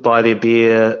probably wouldn't buy their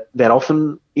beer that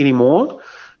often anymore.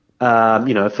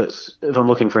 If I'm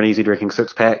looking for an easy drinking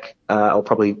six pack, I'll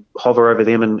probably hover over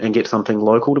them and get something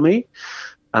local to me,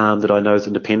 that I know is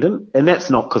independent. And that's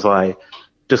not because I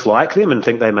dislike them and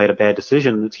think they made a bad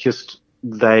decision. It's just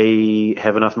they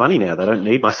have enough money now. They don't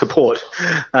need my support.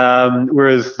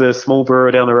 Whereas the small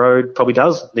brewer down the road probably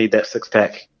does need that six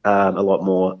pack, a lot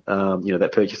more,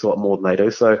 that purchase a lot more than they do.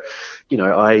 So,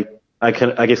 I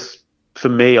guess for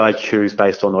me, I choose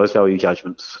based on those value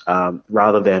judgments,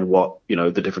 rather than what,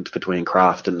 the difference between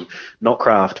craft and not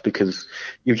craft, because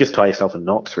you just tie yourself in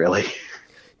knots, really.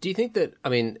 Do you think that,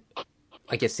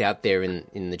 I guess out there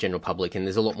in the general public, and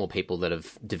there's a lot more people that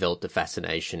have developed a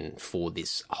fascination for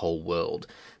this whole world,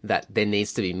 that there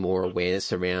needs to be more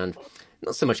awareness around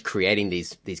not so much creating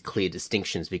these clear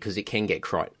distinctions, because it can get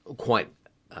quite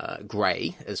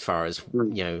grey as far as,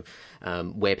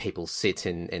 where people sit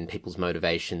and people's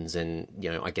motivations and,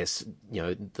 I guess,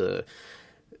 the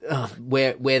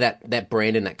where that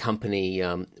brand and that company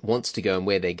wants to go and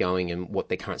where they're going and what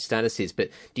their current status is. But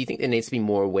do you think there needs to be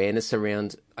more awareness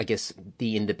around, I guess,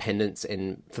 the independence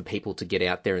and for people to get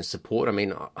out there and support?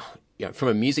 From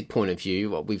a music point of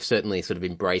view, we've certainly sort of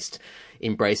embraced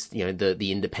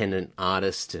the independent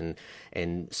artist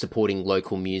and supporting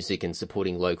local music and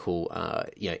supporting local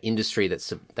industry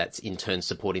that's in turn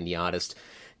supporting the artist.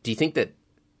 Do you think that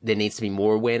there needs to be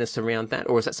more awareness around that,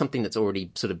 or is that something that's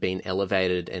already sort of been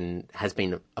elevated and has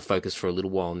been a focus for a little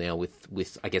while now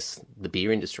with I guess the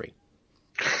beer industry?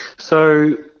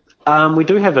 So we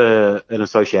do have an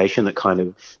association that kind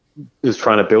of is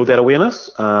trying to build that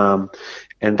awareness, and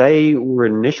they were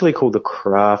initially called the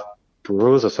Craft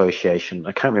Brewers Association.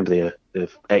 I can't remember the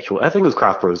actual, I think it was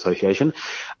Craft Brewers Association,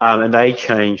 and they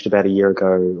changed about a year ago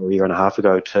or a year and a half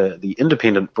ago to the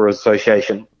Independent Brewers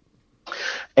Association.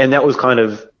 And that was kind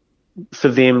of for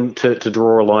them to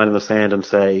draw a line in the sand and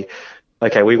say,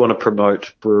 okay, we want to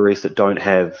promote breweries that don't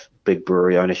have big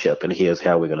brewery ownership, and here's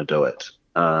how we're going to do it.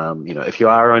 If you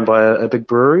are owned by a big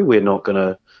brewery, we're not going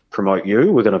to promote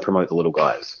you. We're going to promote the little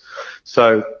guys.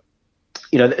 So,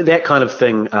 that kind of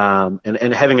thing,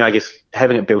 and having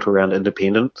it built around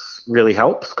independence really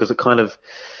helps, because it kind of,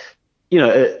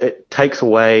 it takes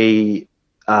away,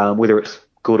 whether it's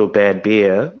good or bad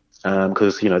beer,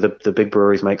 because, the big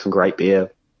breweries make some great beer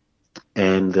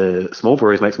and the small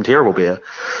breweries make some terrible beer.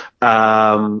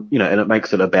 And it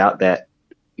makes it about that,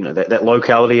 that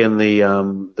locality and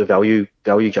the value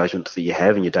judgments that you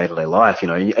have in your day-to-day life.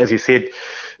 As you said,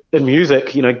 in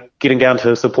music, getting down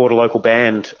to support a local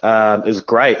band is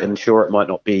great, and sure, it might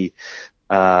not be,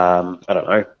 I don't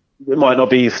know, it might not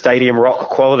be stadium rock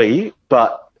quality,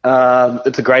 but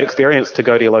it's a great experience to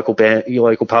go to your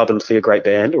local pub and see a great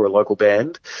band or a local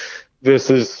band,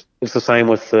 versus it's the same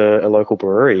with a local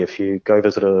brewery. If you go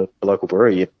visit a local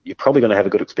brewery, you're probably going to have a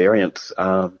good experience.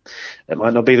 It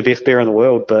might not be the best beer in the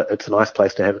world, but it's a nice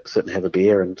place to sit and have a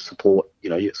beer and support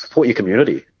your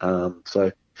community.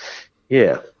 So,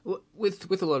 yeah.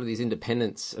 With a lot of these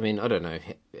independents, I don't know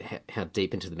how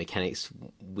deep into the mechanics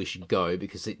we should go,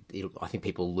 because I think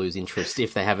people lose interest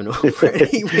if they haven't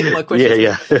already with my questions.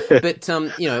 Yeah.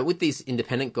 But, with these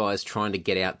independent guys trying to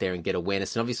get out there and get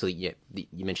awareness, and obviously,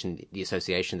 you mentioned the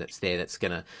association that's there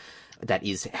that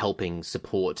is helping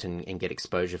support and get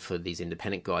exposure for these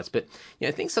independent guys. But,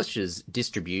 things such as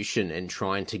distribution and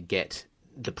trying to get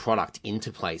the product into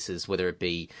places, whether it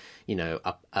be,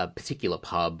 a particular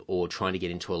pub or trying to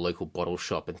get into a local bottle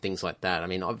shop and things like that.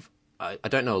 I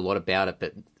don't know a lot about it,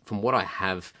 but from what I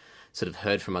have sort of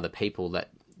heard from other people, that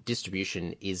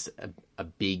distribution is a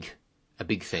big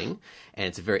thing,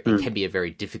 and it can be a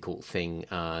very difficult thing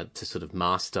to sort of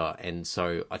master. And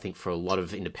so I think for a lot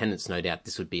of independents, no doubt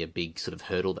this would be a big sort of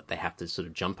hurdle that they have to sort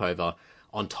of jump over,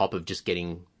 on top of just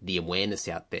getting the awareness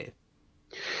out there.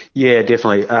 Yeah,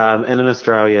 definitely. And in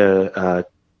Australia,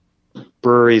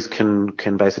 breweries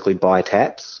can basically buy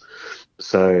taps.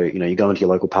 So, you go into your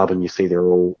local pub and you see they're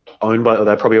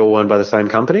probably all owned by the same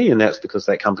company, and that's because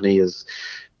that company has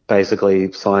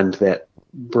basically signed that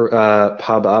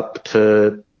pub up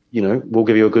to, we'll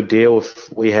give you a good deal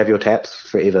if we have your taps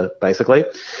forever, basically.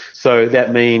 So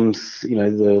that means,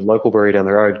 the local brewery down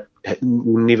the road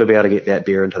will never be able to get that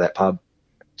beer into that pub.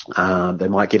 They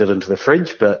might get it into the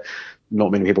fridge, but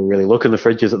not many people really look in the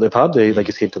fridges at their pub. They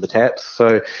just head to the taps.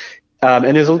 So,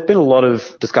 and there's been a lot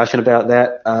of discussion about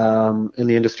that in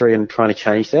the industry and trying to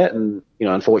change that. And,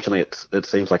 unfortunately, it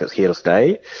seems like it's here to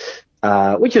stay,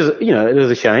 which is, it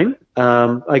is a shame.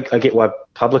 I get why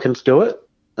publicans do it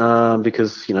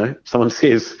because, someone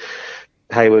says,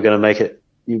 hey, we're going to make it,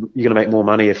 you're going to make more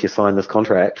money if you sign this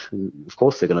contract. And of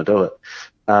course they're going to do it.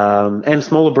 And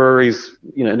smaller breweries,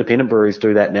 independent breweries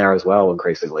do that now as well,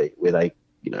 increasingly, where they,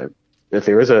 if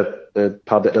there is a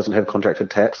pub that doesn't have contracted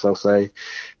taps, they'll say,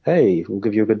 hey, we'll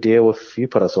give you a good deal if you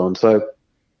put us on. So,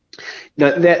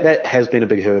 that has been a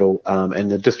big hurdle.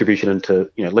 And the distribution into,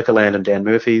 Liquorland and Dan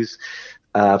Murphy's,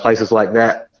 places like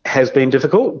that has been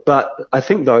difficult. But I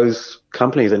think those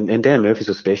companies, and Dan Murphy's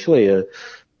especially, are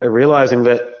realizing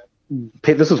that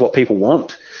this is what people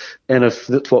want. And if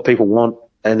that's what people want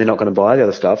and they're not going to buy the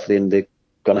other stuff, then they're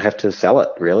going to have to sell it,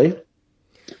 really.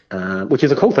 Which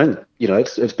is a cool thing.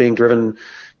 It's being driven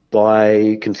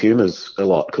by consumers a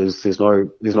lot because there's no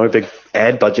big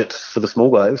ad budgets for the small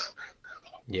guys.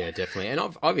 Yeah, definitely.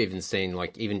 And I've even seen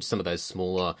even some of those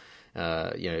smaller,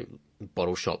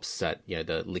 bottle shops at,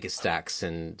 the liquor stacks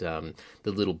and the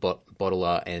little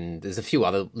bottler, and there's a few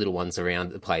other little ones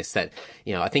around the place that,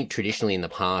 I think traditionally in the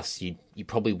past you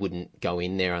probably wouldn't go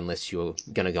in there unless you're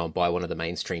going to go and buy one of the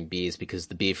mainstream beers, because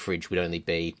the beer fridge would only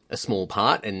be a small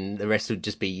part and the rest would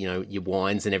just be, your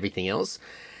wines and everything else.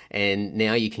 And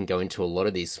now you can go into a lot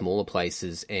of these smaller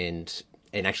places and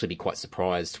actually be quite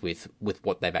surprised with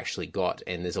what they've actually got.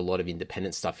 And there's a lot of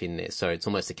independent stuff in there. So it's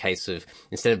almost a case of,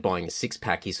 instead of buying a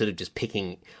 6-pack, you're sort of just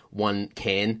picking one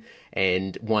can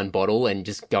and one bottle and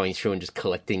just going through and just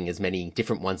collecting as many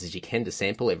different ones as you can to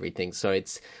sample everything. So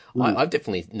I've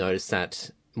definitely noticed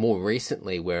that more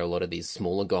recently, where a lot of these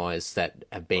smaller guys that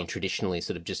have been traditionally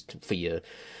sort of just for your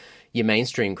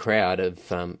mainstream crowd have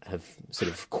sort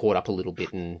of caught up a little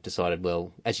bit and decided,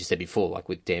 well, as you said before, like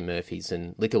with Dan Murphy's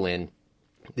and Liquorland,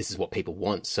 this is what people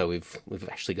want, so we've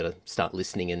actually got to start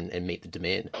listening and meet the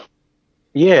demand.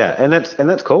 Yeah, and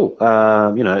that's cool.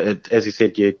 As you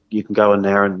said, you can go in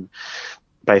there and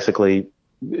basically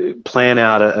plan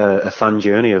out a fun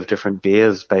journey of different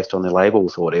beers based on their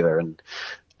labels or whatever. And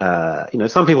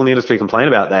some people in the industry complain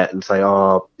about that and say,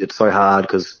 oh, it's so hard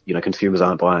because consumers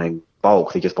aren't buying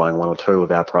bulk; they're just buying one or two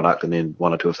of our product and then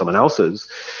one or two of someone else's.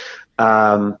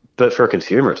 But for a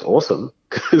consumer, it's awesome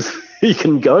because you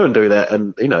can go and do that,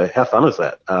 and how fun is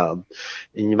that? And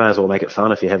you may as well make it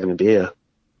fun if you're having a beer.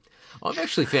 I've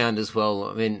actually found as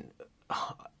well.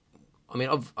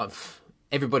 I've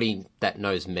everybody that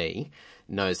knows me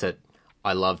knows that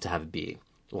I love to have a beer.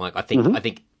 I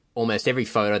think almost every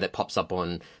photo that pops up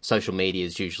on social media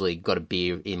has usually got a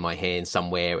beer in my hand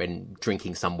somewhere and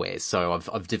drinking somewhere. So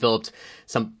I've developed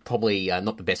some probably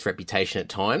not the best reputation at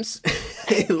times.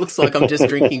 It looks like I'm just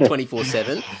drinking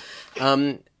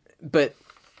 24/7. But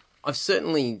I've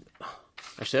certainly,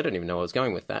 actually, I don't even know where I was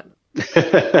going with that.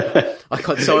 I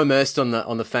got so immersed on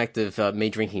the fact of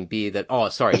me drinking beer that,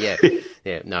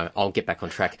 no, I'll get back on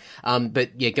track.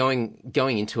 But yeah, going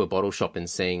into a bottle shop and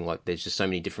seeing there's just so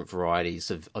many different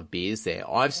varieties of beers there.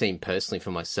 I've seen personally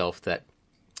for myself that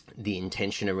the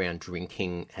intention around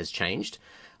drinking has changed.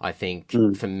 I think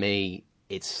for me,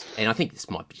 and I think this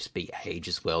might just be age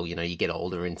as well. You get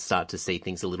older and start to see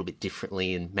things a little bit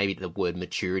differently, and maybe the word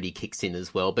maturity kicks in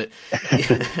as well. But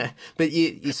but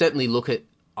you certainly look at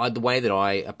the way that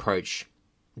I approach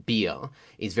beer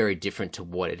is very different to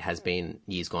what it has been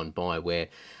years gone by, where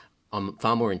I'm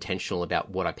far more intentional about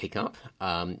what I pick up.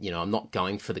 I'm not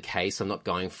going for the case. I'm not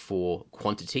going for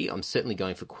quantity. I'm certainly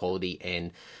going for quality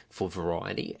and for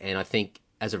variety. And I think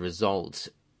as a result,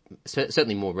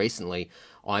 certainly more recently,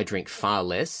 I drink far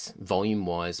less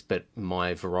volume-wise, but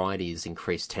my variety is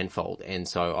increased tenfold. And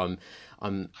so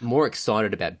I'm more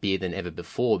excited about beer than ever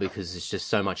before because there's just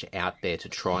so much out there to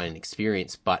try and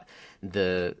experience. But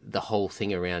the whole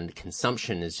thing around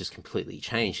consumption has just completely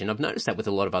changed. And I've noticed that with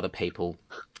a lot of other people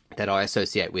that I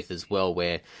associate with as well,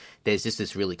 where there's just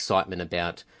this real excitement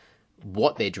about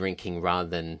what they're drinking rather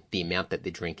than the amount that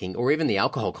they're drinking, or even the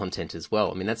alcohol content as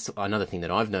well. I mean, that's another thing that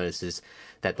I've noticed is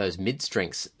that those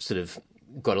mid-strengths sort of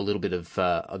got a little bit of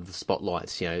the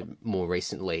spotlights, more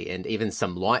recently, and even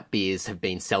some light beers have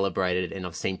been celebrated. And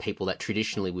I've seen people that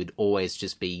traditionally would always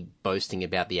just be boasting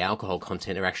about the alcohol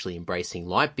content are actually embracing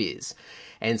light beers,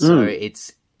 and so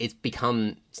it's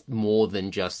become more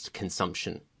than just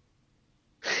consumption.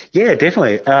 Yeah,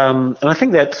 definitely. And I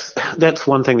think that's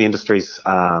one thing the industry's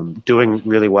doing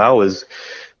really well is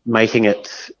making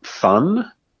it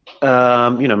fun.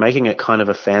 Making it kind of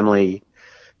a family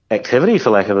activity,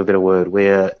 for lack of a better word,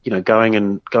 where,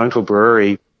 going to a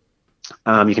brewery,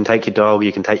 you can take your dog,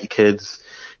 you can take your kids,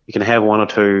 you can have one or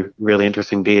two really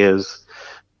interesting beers.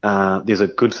 There's a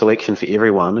good selection for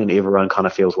everyone, and everyone kind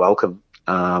of feels welcome.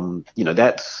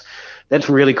 That's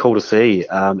really cool to see.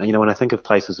 And when I think of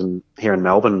places here in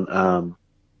Melbourne,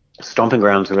 Stomping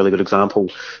Ground's a really good example.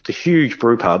 It's a huge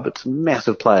brew pub. It's a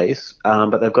massive place,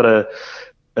 but they've got a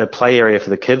play area for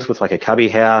the kids with like a cubby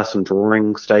house and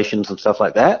drawing stations and stuff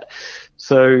like that.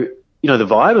 So, the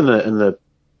vibe in the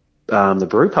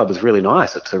brew pub is really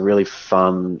nice. It's a really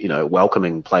fun,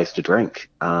 welcoming place to drink.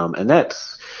 And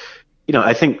that's,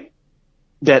 I think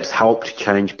that's helped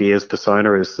change beer's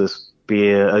persona as this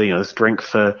beer, this drink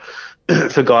for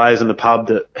guys in the pub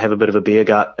that have a bit of a beer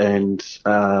gut. And,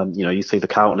 you see the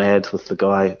Carlton ads with the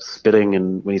guy spitting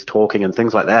and when he's talking and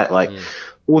things like that.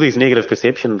 All these negative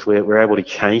perceptions, we're able to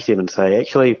change them and say,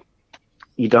 actually,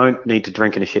 you don't need to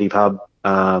drink in a shitty pub.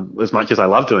 As much as I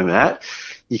love doing that,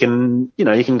 you can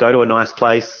go to a nice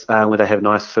place where they have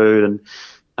nice food,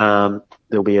 and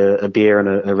there'll be a beer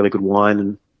and a really good wine,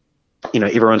 and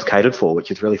everyone's catered for,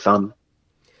 which is really fun.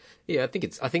 Yeah, I think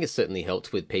it's certainly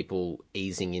helped with people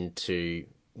easing into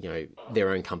their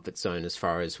own comfort zone as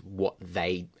far as what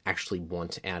they actually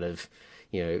want out of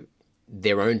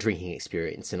their own drinking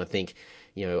experience. And I think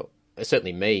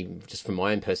certainly me, just from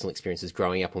my own personal experiences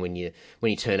growing up, and when you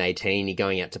turn 18, you're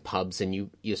going out to pubs, and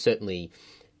you're certainly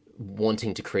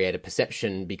wanting to create a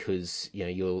perception because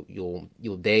you're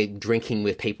there drinking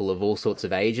with people of all sorts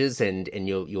of ages, and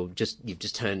you've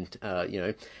just turned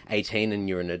 18 and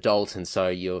you're an adult, and so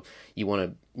you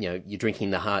want to you're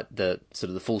drinking the sort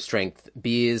of the full strength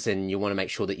beers, and you want to make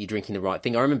sure that you're drinking the right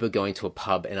thing. I remember going to a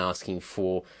pub and asking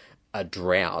for a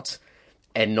drought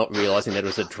and not realizing that it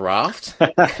was a draft.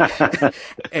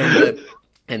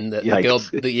 And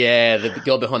the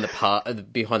girl behind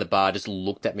the bar just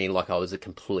looked at me like I was a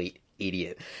complete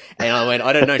idiot. And I went,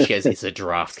 I don't know. She goes, it's a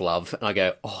draft, love. And I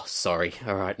go, oh, sorry.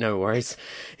 All right, no worries.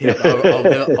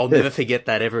 I'll never forget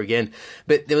that ever again.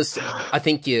 But there was, I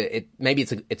think, maybe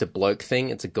it's a bloke thing,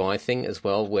 it's a guy thing as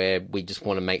well, where we just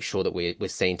want to make sure that we're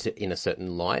seen in a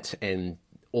certain light, and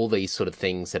all these sort of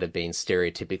things that have been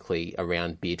stereotypically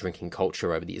around beer drinking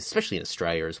culture over the years, especially in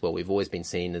Australia as well. We've always been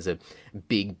seen as a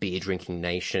big beer drinking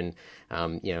nation.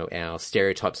 Our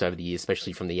stereotypes over the years,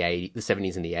 especially from the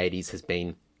 70s and the 80s, has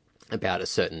been about a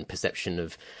certain perception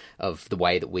of the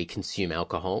way that we consume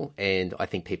alcohol. And I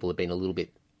think people have been a little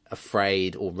bit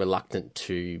afraid or reluctant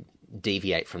to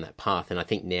deviate from that path. And I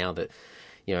think now that,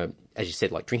 as you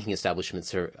said, like drinking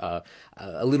establishments are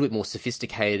a little bit more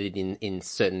sophisticated in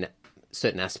certain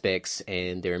aspects,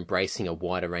 and they're embracing a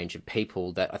wider range of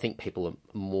people, that I think people are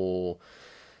more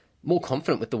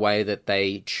confident with the way that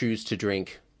they choose to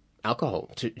drink alcohol,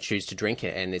 to choose to drink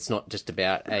it. And it's not just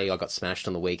about, hey, I got smashed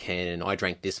on the weekend and I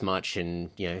drank this much,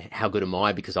 and how good am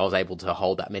I because I was able to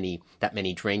hold that many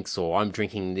drinks, or I'm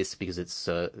drinking this because it's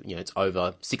it's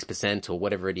over 6% or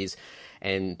whatever it is.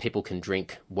 And people can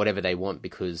drink whatever they want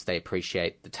because they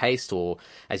appreciate the taste, or,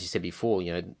 as you said before,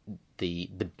 the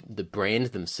brand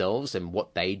themselves and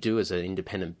what they do as an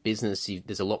independent business.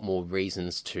 There's a lot more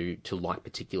reasons to like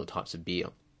particular types of beer.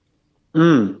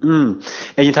 And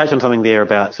you touched on something there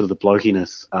about sort of the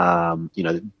blokiness,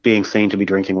 being seen to be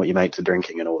drinking what your mates are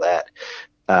drinking and all that.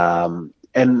 And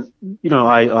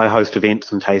I host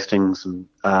events and tastings and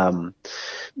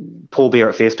pour beer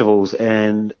at festivals,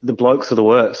 and the blokes are the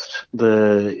worst.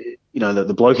 The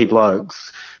blokey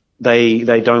blokes, they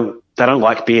don't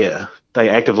like beer. They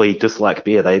actively dislike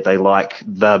beer. They like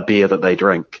the beer that they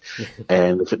drink,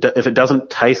 and if it doesn't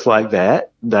taste like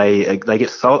that, they get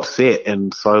so upset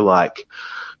and so like,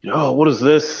 oh, what is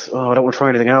this? Oh, I don't want to try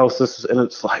anything else. And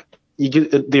it's like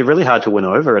they're really hard to win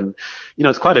over, and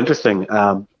it's quite interesting.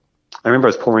 I remember I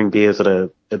was pouring beers at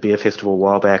a beer festival a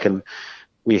while back, and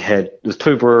there was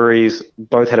two breweries,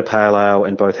 both had a pale ale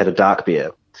and both had a dark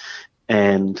beer,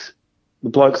 and the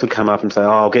blokes would come up and say,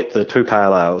 oh, I'll get the two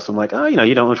pale ales. I'm like, oh,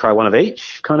 you don't want to try one of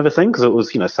each kind of a thing, because it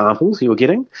was, samples you were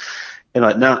getting. And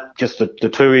like, nah, just the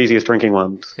two easiest drinking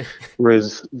ones.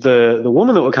 Whereas the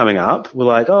women that were coming up were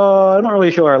like, oh, I'm not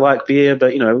really sure I like beer,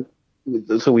 but,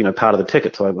 it's all, part of the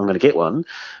ticket, so I'm going to get one.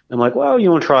 I'm like, well, you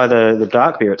want to try the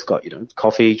dark beer? It's got,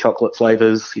 coffee, chocolate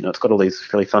flavors, it's got all these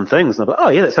really fun things. And I'm like, oh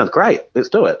yeah, that sounds great. Let's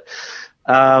do it.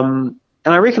 And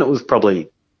I reckon it was probably,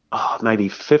 maybe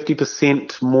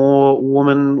 50% more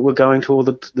women were going to all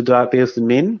the dark beers than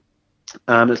men.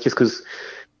 It's just because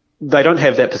they don't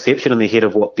have that perception in their head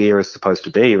of what beer is supposed to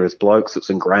be. Or as blokes, it's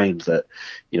ingrained that,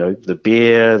 the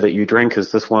beer that you drink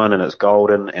is this one and it's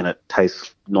golden and it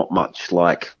tastes not much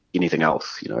like anything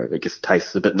else. It just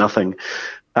tastes a bit nothing.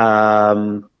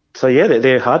 So yeah,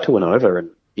 they're hard to win over, and,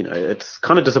 it's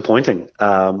kind of disappointing.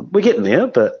 We're getting there,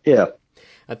 but yeah.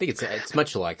 I think it's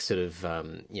much like sort of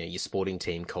your sporting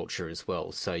team culture as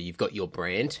well. So you've got your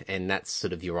brand, and that's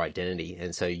sort of your identity,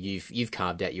 and so you've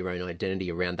carved out your own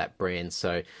identity around that brand.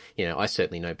 So I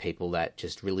certainly know people that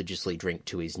just religiously drink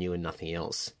Tooheys New and nothing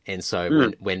else. And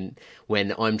so when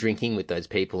I'm drinking with those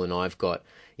people, and I've got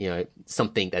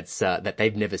something that's that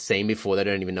they've never seen before, they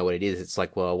don't even know what it is. It's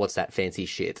like, well, what's that fancy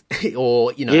shit?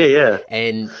 Or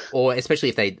or especially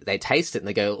if they taste it and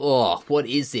they go, oh, what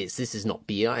is this? This is not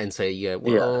beer. And so you go,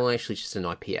 well, actually, it's just an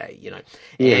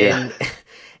IPA.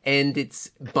 And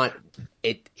but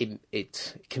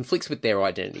it conflicts with their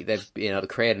identity. They've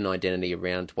create an identity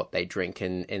around what they drink,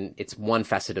 and it's one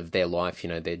facet of their life.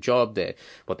 Their job,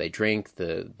 what they drink,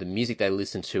 the music they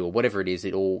listen to, or whatever it is.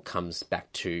 It all comes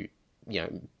back to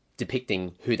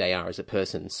depicting who they are as a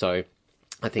person. So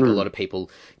I think a lot of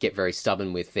people get very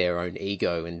stubborn with their own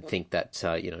ego and think that,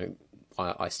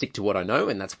 I stick to what I know,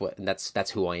 and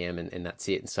that's who I am, and that's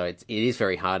it. And so it is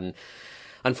very hard. And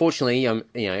unfortunately,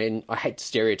 and I hate to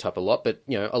stereotype a lot, but,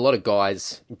 a lot of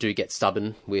guys do get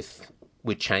stubborn with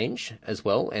change as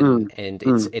well. And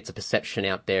it's a perception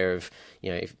out there of,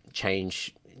 if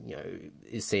change,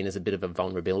 is seen as a bit of a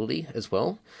vulnerability as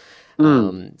well.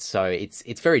 So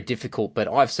it's very difficult, but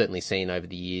I've certainly seen over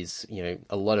the years,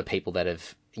 a lot of people that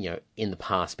have, in the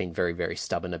past been very, very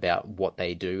stubborn about what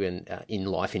they do and in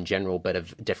life in general, but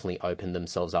have definitely opened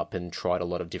themselves up and tried a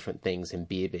lot of different things, and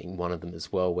beer being one of them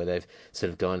as well, where they've sort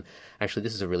of gone, actually,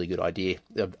 this is a really good idea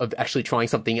of actually trying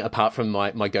something apart from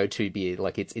my go-to beer.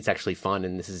 Like it's actually fun,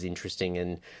 and this is interesting,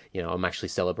 and, I'm actually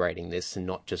celebrating this and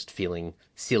not just feeling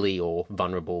silly or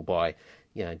vulnerable by,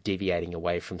 deviating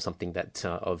away from something that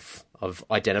I've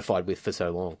identified with for so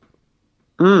long.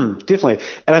 Definitely.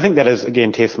 And I think that is,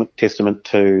 again, testament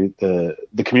to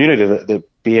the community that the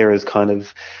beer is kind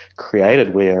of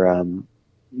created, where,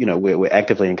 we're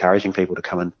actively encouraging people to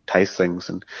come and taste things.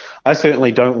 And I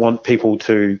certainly don't want people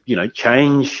to,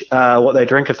 change what they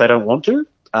drink if they don't want to.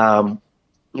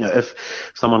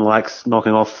 If someone likes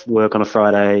knocking off work on a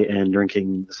Friday and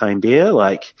drinking the same beer,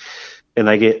 and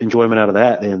they get enjoyment out of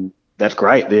that, then that's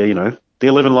great.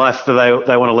 They're living life that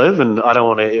they want to live, and I don't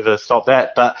want to ever stop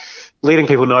that. But letting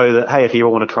people know that, hey, if you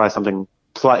want to try something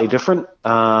slightly different,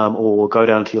 or go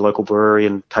down to your local brewery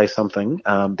and taste something,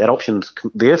 that option's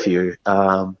there for you.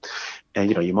 And,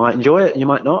 you might enjoy it, you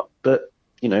might not, but,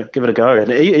 give it a go.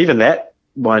 And even that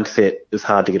mindset is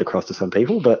hard to get across to some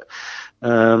people, but,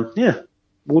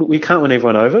 we can't win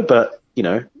everyone over, but,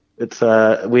 it's,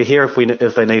 we're here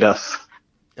if they need us.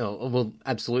 Oh, well,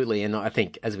 absolutely. And I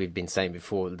think, as we've been saying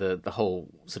before, the whole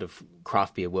sort of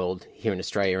craft beer world here in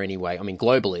Australia anyway, I mean,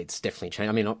 globally, it's definitely changed.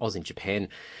 I mean, I was in Japan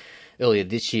earlier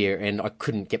this year, and I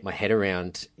couldn't get my head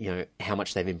around, how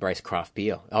much they've embraced craft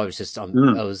beer. I was just, it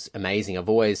was amazing. I've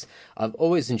always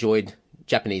enjoyed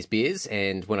Japanese beers,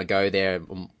 and when I go there,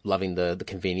 I'm loving the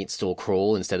convenience store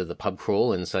crawl instead of the pub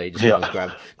crawl, and so you just want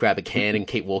to grab a can and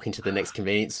keep walking to the next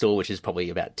convenience store, which is probably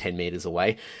about 10 meters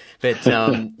away. But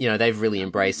they've really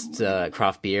embraced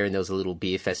craft beer, and there was a little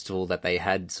beer festival that they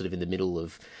had sort of in the middle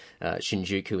of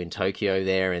Shinjuku in Tokyo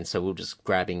there, and so we were just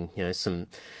grabbing some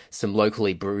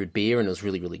locally brewed beer, and it was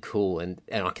really, really cool. And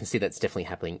I can see that's definitely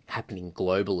happening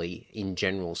globally in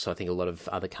general. So I think a lot of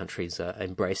other countries are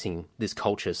embracing this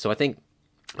culture. So I think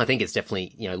it's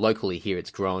definitely, locally here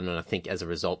it's grown, and I think as a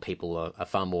result people are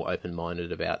far more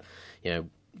open-minded about,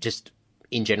 just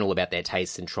in general about their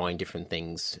tastes and trying different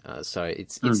things. So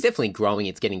it's definitely growing,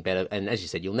 it's getting better, and as you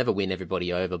said, you'll never win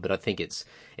everybody over, but I think it's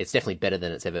definitely better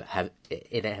than it's ever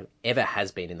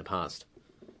has been in the past.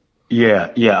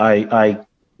 Yeah. I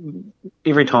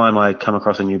every time I come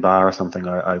across a new bar or something,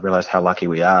 I realize how lucky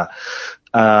we are.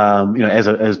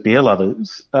 As beer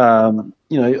lovers,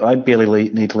 I barely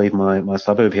need to leave my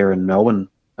suburb here in Melbourne.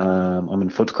 I'm in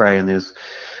Footscray, and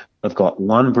I've got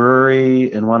one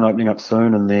brewery and one opening up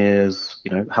soon, and there's,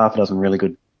 half a dozen really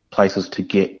good places to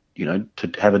get,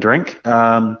 to have a drink.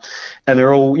 And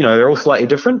they're all slightly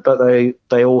different, but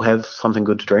they all have something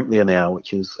good to drink there now,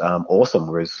 which is, awesome.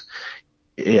 Whereas,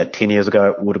 10 years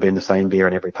ago, it would have been the same beer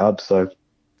in every pub. So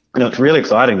it's really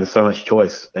exciting. There's so much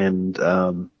choice, and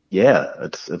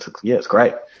it's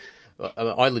great.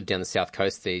 I live down the south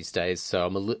coast these days,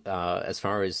 so as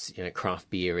far as craft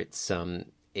beer, it's a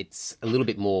little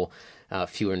bit more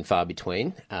fewer and far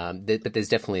between. But there's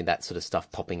definitely that sort of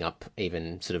stuff popping up,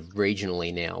 even sort of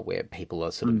regionally now, where people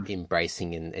are sort of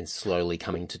embracing and slowly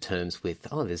coming to terms with,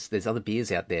 there's other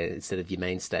beers out there instead of your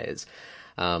mainstays.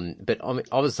 But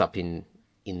I was up in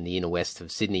the inner west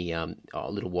of Sydney a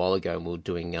little while ago, and we were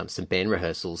doing some band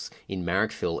rehearsals in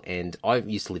Marrickville, and I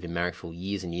used to live in Marrickville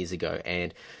years and years ago,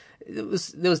 and there was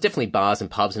definitely bars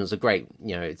and pubs, and it was a great,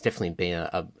 it's definitely been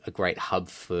a great hub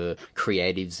for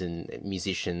creatives and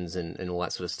musicians and all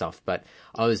that sort of stuff. But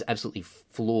I was absolutely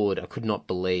floored. I could not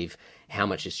believe how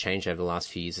much has changed over the last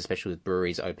few years, especially with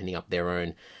breweries opening up their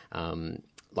own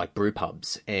like brew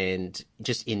pubs. And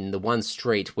just in the one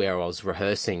street where I was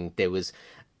rehearsing, there was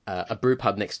a brew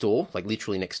pub next door, like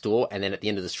literally next door, and then at the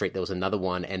end of the street there was another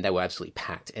one, and they were absolutely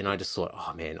packed. And I just thought,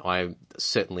 oh man, I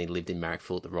certainly lived in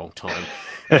Marrickville at the wrong time.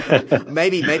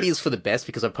 maybe it's for the best,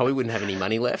 because I probably wouldn't have any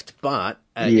money left. But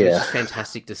it was just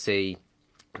fantastic to see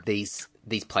these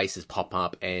places pop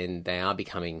up, and they are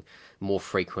becoming more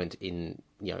frequent in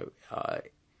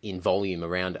in volume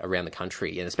around the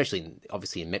country, and especially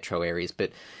obviously in metro areas.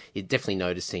 But you're definitely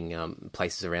noticing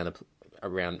places around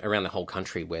the whole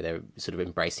country where they're sort of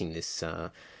embracing this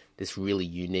really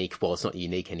unique, well, it's not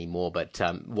unique anymore, but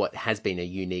what has been a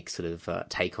unique sort of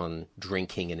take on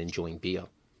drinking and enjoying beer.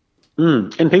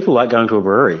 And people like going to a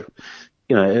brewery.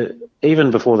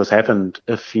 Even before this happened,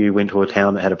 if you went to a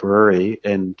town that had a brewery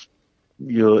and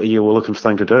you were looking for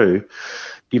something to do,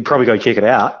 you'd probably go check it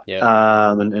out,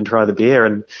 and try the beer.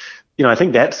 And I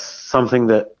think that's something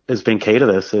that has been key to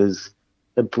this, is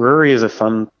a brewery is a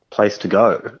fun place to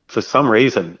go for some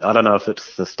reason. I don't know if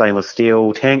it's the stainless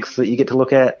steel tanks that you get to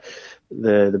look at,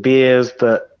 the beers,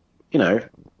 but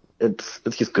it's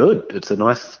just good. It's a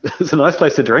nice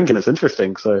place to drink, and it's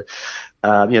interesting. So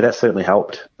that certainly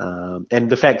helped. And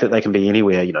the fact that they can be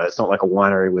anywhere, it's not like a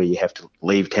winery where you have to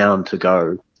leave town to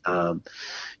go.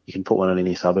 You can put one in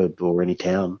any suburb or any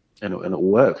town, and it will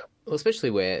work. Well,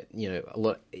 especially where a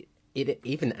lot. It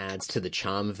even adds to the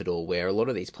charm of it all, where a lot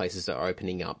of these places are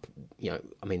opening up,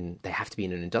 they have to be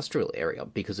in an industrial area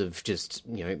because of just,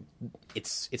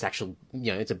 it's actual,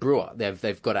 it's a brewer.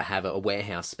 They've got to have a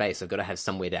warehouse space. They've got to have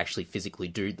somewhere to actually physically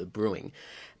do the brewing.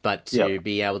 But to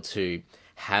be able to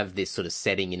have this sort of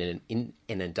setting in an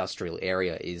industrial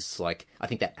area is like, I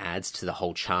think that adds to the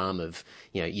whole charm of,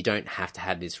 you don't have to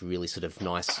have this really sort of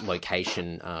nice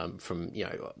location from,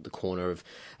 the corner of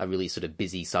a really sort of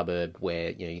busy suburb where,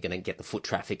 you're going to get the foot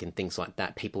traffic and things like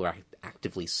that. People are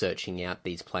actively searching out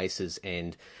these places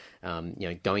and,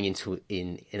 going into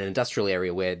in an industrial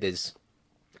area where there's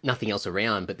nothing else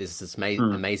around, but there's this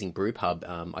amazing brew pub.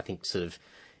 I think sort of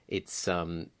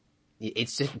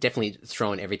it's just definitely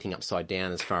throwing everything upside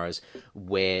down as far as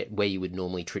where you would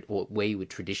normally or where you would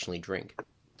traditionally drink.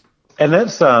 And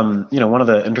that's one of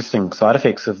the interesting side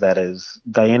effects of that is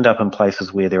they end up in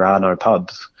places where there are no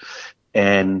pubs,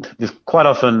 and there's quite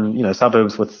often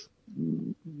suburbs with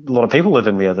a lot of people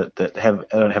living there that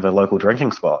don't have a local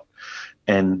drinking spot,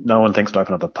 and no one thinks to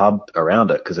open up a pub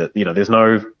around it because there's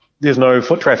no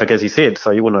foot traffic, as you said, so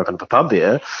you wouldn't open up a pub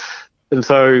there, and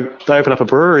so they open up a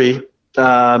brewery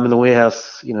in the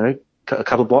warehouse, a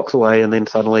couple of blocks away, and then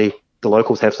suddenly the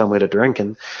locals have somewhere to drink.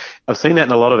 And I've seen that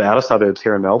in a lot of outer suburbs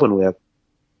here in Melbourne, where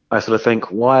I sort of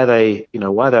think, why are they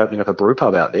opening up a brew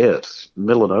pub out there? It's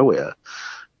middle of nowhere.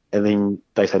 And then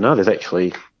they say, no, there's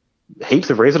actually heaps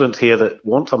of residents here that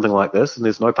want something like this, and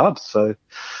there's no pubs. So,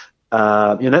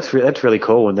 that's really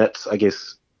cool. And that's, I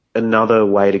guess, another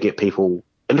way to get people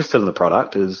interested in the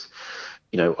product is,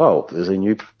 there's a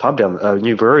new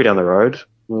new brewery down the road.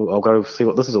 Well, I'll go see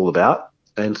what this is all about,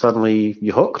 and suddenly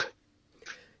you're hooked.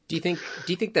 Do you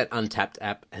think that Untapped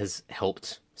app has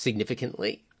helped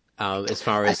significantly as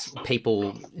far as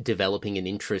people developing an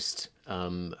interest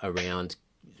around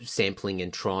sampling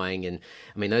and trying? And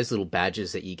those little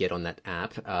badges that you get on that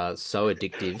app are so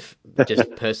addictive.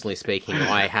 Just personally speaking,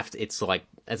 it's like,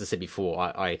 as I said before,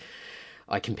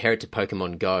 I compare it to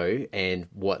Pokemon Go and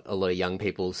what a lot of young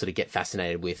people sort of get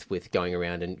fascinated with going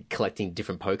around and collecting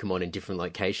different Pokemon in different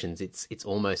locations. It's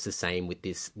almost the same with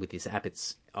this app.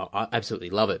 I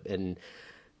absolutely love it. And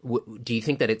do you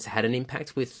think that it's had an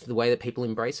impact with the way that people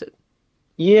embrace it?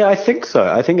 Yeah, I think so.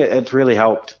 I think it's really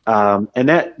helped. And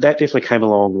that definitely came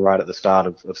along right at the start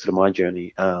of sort of my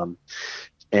journey.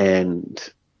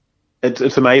 And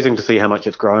it's amazing to see how much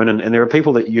it's grown, and there are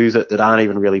people that use it that aren't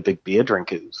even really big beer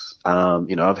drinkers.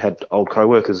 I've had old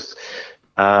co-workers,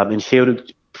 and she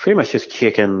would pretty much just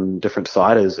check in different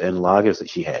ciders and lagers that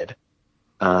she had,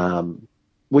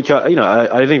 which I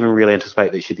didn't even really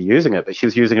anticipate that she'd be using it, but she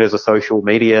was using it as a social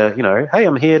media, hey,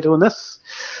 I'm here doing this.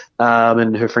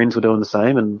 And her friends were doing the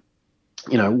same. And,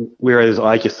 whereas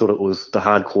I just thought it was the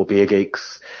hardcore beer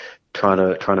geeks trying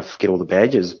to get all the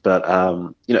badges, but,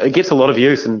 it gets a lot of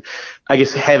use. And I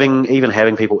guess having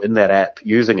people in that app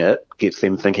using it gets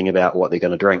them thinking about what they're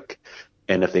going to drink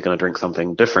and if they're going to drink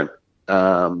something different.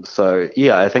 So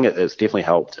yeah, I think it's definitely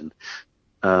helped.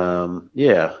 And,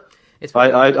 yeah,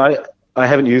 I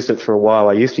haven't used it for a while.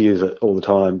 I used to use it all the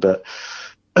time, but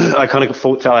I kind of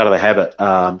fell out of the habit.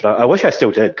 But I wish I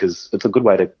still did, because it's a good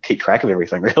way to keep track of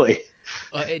everything, really.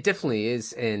 It definitely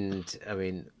is. And I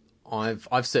mean,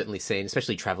 I've certainly seen,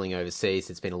 especially traveling overseas,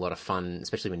 it's been a lot of fun,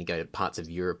 especially when you go to parts of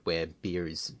Europe where beer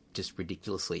is just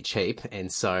ridiculously cheap. And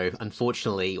so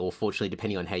unfortunately, or fortunately,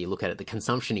 depending on how you look at it, the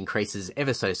consumption increases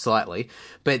ever so slightly.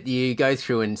 But you go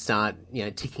through and start,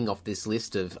 ticking off this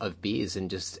list of beers and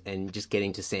just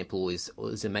getting to sample is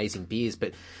amazing beers.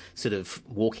 But sort of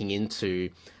walking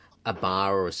into a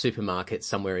bar or a supermarket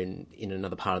somewhere in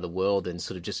another part of the world and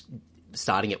sort of just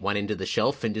starting at one end of the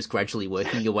shelf and just gradually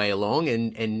working your way along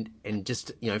and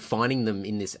just, finding them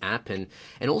in this app. And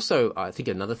also, I think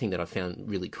another thing that I found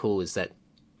really cool is that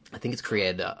I think it's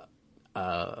created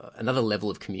another level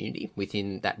of community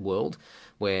within that world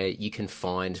where you can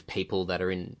find people that are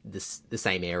in the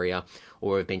same area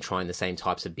or have been trying the same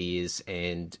types of beers,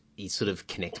 and you sort of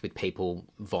connect with people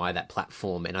via that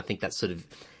platform. And I think that sort of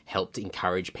helped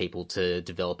encourage people to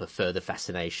develop a further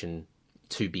fascination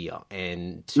to beer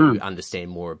and to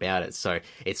understand more about it. So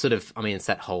it's sort of, it's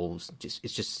that whole, it's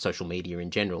just social media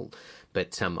in general.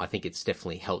 But I think it's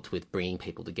definitely helped with bringing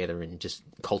people together and just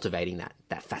cultivating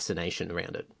that fascination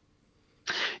around it.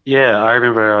 Yeah, I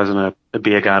remember I was in a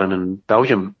beer garden in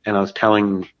Belgium, and I was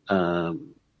telling a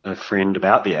friend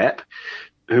about the app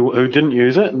who didn't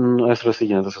use it, and I sort of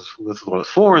said, this is what it's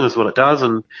for, and this is what it does.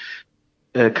 And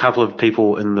a couple of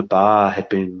people in the bar had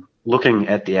been looking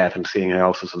at the app and seeing who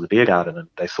else was in the beer garden, and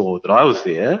they saw that I was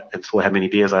there and saw how many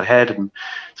beers I'd had, and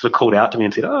sort of called out to me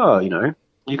and said, oh,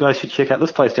 you guys should check out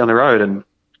this place down the road. And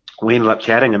we ended up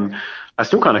chatting, and I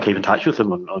still kind of keep in touch with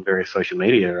them on various social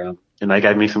media, and they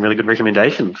gave me some really good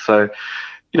recommendations. So,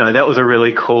 that was a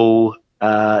really cool,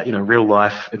 real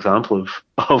life example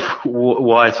of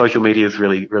why social media is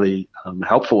really, really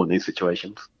helpful in these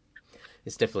situations.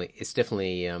 It's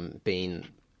definitely been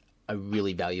a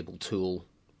really valuable tool,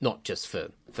 not just for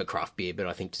craft beer, but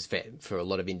I think just for a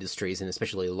lot of industries, and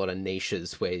especially a lot of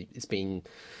niches where it's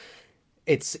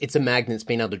a magnet. It's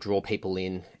been able to draw people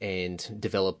in and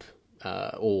develop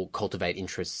or cultivate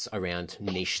interests around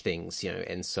niche things,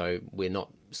 and so we're not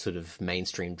sort of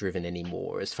mainstream driven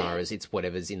anymore as far as it's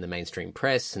whatever's in the mainstream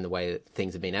press and the way that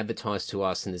things have been advertised to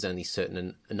us, and there's only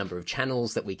a number of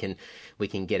channels that we can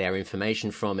get our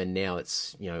information from. And now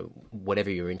it's, whatever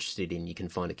you're interested in, you can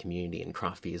find a community, and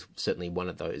craft beer is certainly one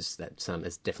of those that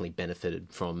has definitely benefited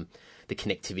from the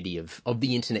connectivity of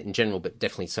the internet in general, but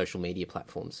definitely social media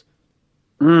platforms.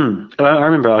 I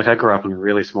remember, I grew up in a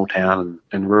really small town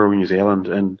in rural New Zealand,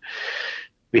 and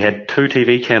we had 2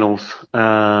 TV channels,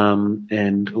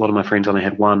 and a lot of my friends only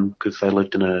had one because they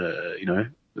lived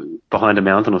in behind a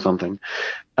mountain or something.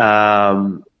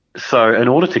 So in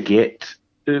order to get,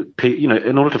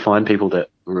 in order to find people that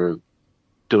were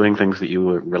doing things that you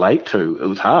would relate to, it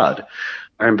was hard.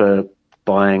 I remember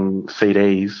buying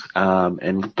CDs,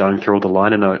 and going through all the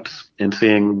liner notes and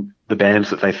seeing the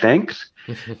bands that they thanked.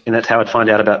 And that's how I'd find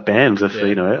out about bands. If,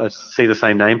 I see the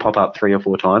same name pop up 3 or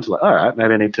 4 times, like, all right,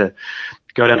 maybe I need to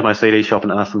go down to my CD shop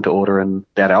and ask them to order in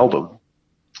that album.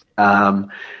 And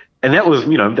that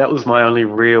was my only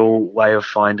real way of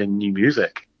finding new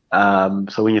music.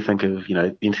 So when you think of,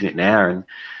 the internet now, and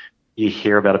you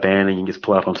hear about a band and you can just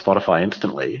pull it up on Spotify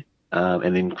instantly,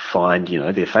 and then find,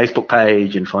 their Facebook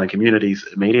page and find communities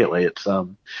immediately. It's,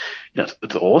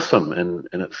 it's awesome, and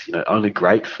it's, only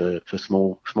great for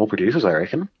small producers, I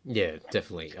reckon. Yeah,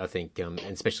 definitely. I think, and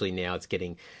especially now it's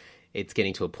getting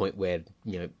to a point where,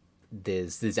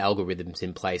 there's algorithms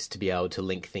in place to be able to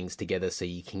link things together so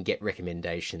you can get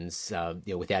recommendations,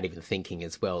 without even thinking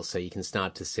as well. So you can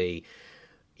start to see,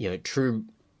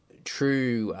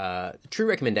 true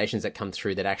recommendations that come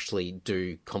through that actually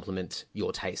do complement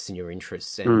your tastes and your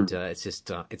interests. And it's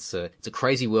just it's a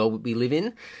crazy world we live in.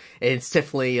 And it's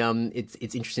definitely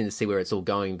it's interesting to see where it's all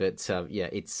going. But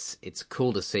it's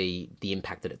cool to see the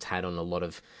impact that it's had on a lot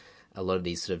of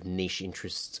these sort of niche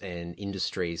interests and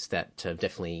industries that have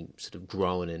definitely sort of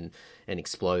grown and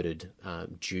exploded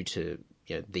due to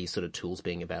these sort of tools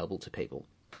being available to people.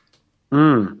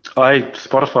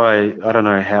 Spotify, I don't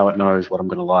know how it knows what I'm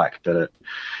going to like, but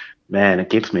Man, it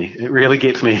gets me. It really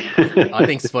gets me. I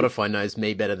think Spotify knows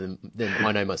me better than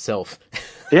I know myself.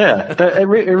 Yeah, it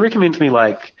recommends me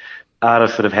like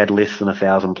artists that have had less than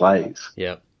 1,000 plays.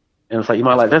 Yeah. And it's like, you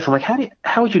might like this. I'm like,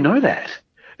 how would you know that?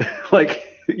 Like,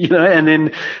 and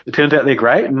then it turns out they're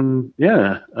great. And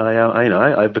yeah,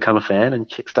 I become a fan and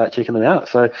start checking them out.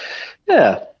 So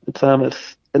yeah, and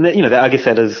that, I guess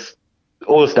that is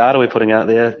all this data we're putting out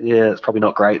there. Yeah, it's probably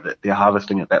not great that they're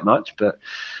harvesting it that much, but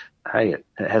hey, it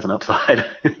has an upside.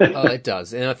 Oh, it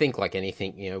does. And I think like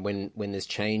anything, when there's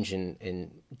change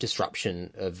and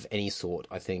disruption of any sort,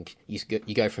 I think you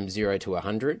go from 0 to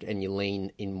 100 and you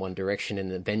lean in one direction,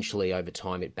 and eventually over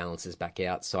time it balances back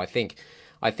out. So I think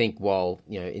while,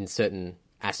 in certain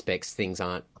aspects things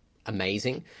aren't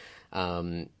amazing,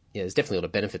 there's definitely a lot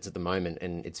of benefits at the moment,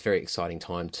 and it's a very exciting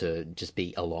time to just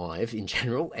be alive in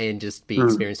general and just be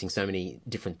experiencing so many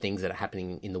different things that are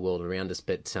happening in the world around us.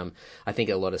 But I think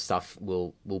a lot of stuff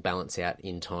will balance out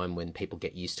in time when people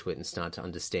get used to it and start to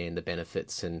understand the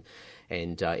benefits, and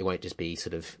it won't just be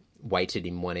sort of weighted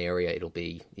in one area. It'll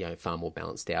be far more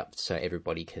balanced out, so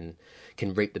everybody can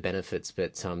reap the benefits.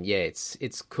 But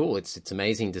it's cool. It's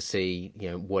amazing to see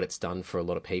what it's done for a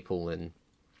lot of people, and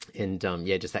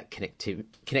just that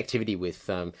connectivity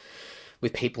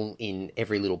with people in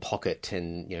every little pocket,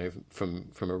 and from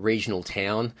a regional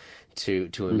town to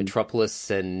a metropolis,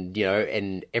 and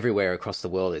and everywhere across the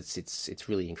world. It's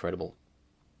really incredible.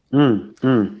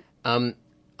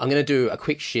 I'm going to do a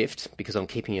quick shift because I'm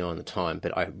keeping you on the time,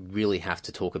 but I really have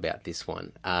to talk about this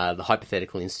one, the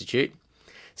Hypothetical Institute.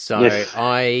 So yes.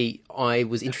 I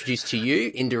was introduced to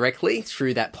you indirectly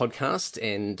through that podcast,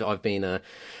 and I've been a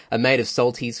mate of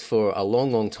Salty's for a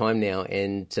long, long time now.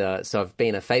 And so I've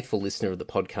been a faithful listener of the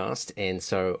podcast, and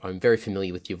so I'm very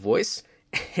familiar with your voice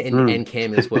and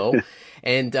Cam as well.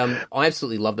 And I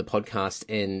absolutely love the podcast,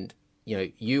 and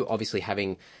you obviously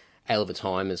having a hell of a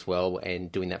time as well, and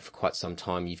doing that for quite some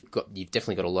time. You've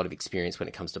definitely got a lot of experience when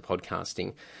it comes to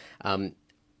podcasting.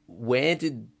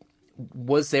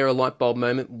 Was there a light bulb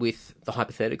moment with the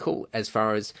Hypothetical as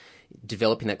far as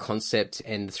developing that concept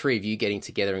and the three of you getting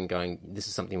together and going, this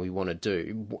is something we want to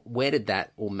do? Where did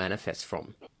that all manifest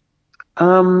from?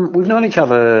 We've known each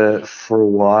other for a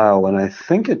while, and I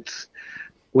think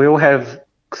we all have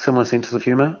similar senses of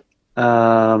humour,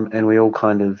 and we all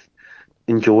kind of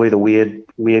enjoy the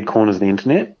weird corners of the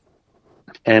internet.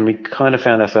 And we kind of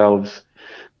found ourselves,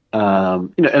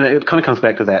 and it kind of comes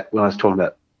back to that when I was talking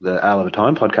about the Ale of a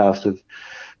Time podcast, of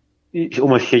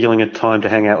almost scheduling a time to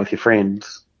hang out with your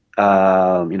friends.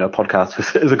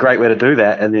 Podcast is a great way to do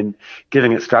that, and then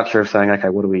giving it structure of saying, okay,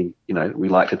 what do we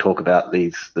like to talk about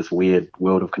this weird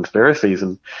world of conspiracies,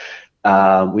 and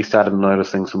we started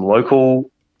noticing some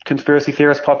local conspiracy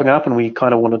theorists popping up, and we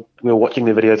were watching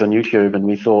their videos on YouTube, and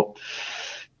we thought,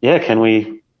 yeah, can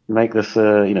we make this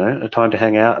a time to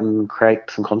hang out and create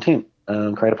some content,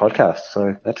 create a podcast?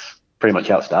 So that's pretty much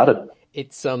how it started.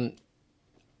 It's I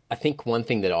think one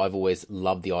thing that I've always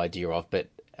loved the idea of, but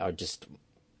I just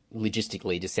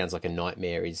logistically just sounds like a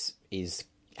nightmare, is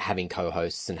having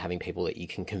co-hosts and having people that you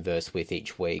can converse with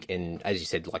each week. And as you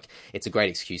said, like, it's a great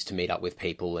excuse to meet up with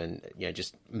people and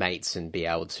just mates, and be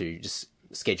able to just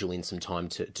schedule in some time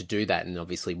to do that. And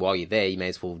obviously while you're there, you may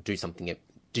as well do something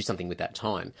with that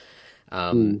time.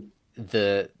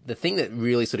 The thing that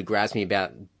really sort of grabs me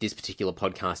about this particular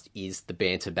podcast is the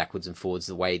banter backwards and forwards,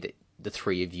 the way that the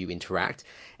three of you interact,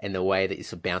 and the way that you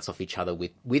sort of bounce off each other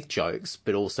with jokes,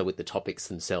 but also with the topics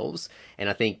themselves. And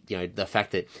I think, the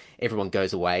fact that everyone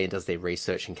goes away and does their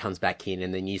research and comes back in,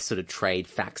 and then you sort of trade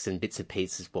facts and bits and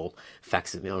pieces. Well,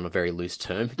 facts is on a very loose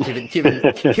term, given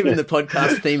the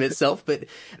podcast theme itself. But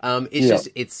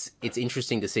it's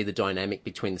interesting to see the dynamic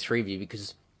between the three of you,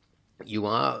 because you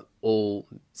are all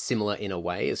similar in a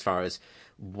way as far as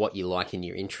what you like in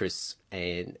your interests,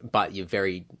 but you're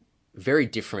very, very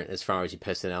different as far as your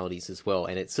personalities as well.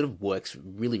 And it sort of works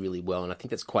really, really well. And I think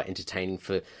that's quite entertaining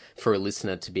for a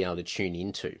listener to be able to tune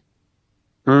into.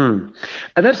 And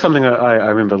that's something I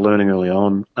remember learning early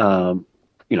on,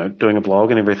 doing a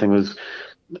blog and everything, was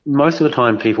most of the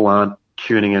time people aren't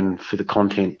tuning in for the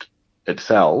content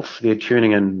itself. They're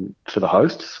tuning in for the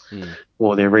hosts,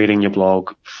 or they're reading your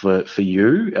blog for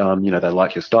you. They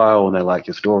like your style and they like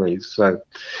your stories. So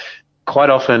quite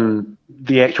often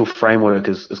the actual framework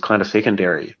is kind of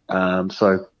secondary.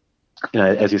 So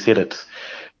as you said, it's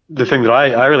the thing that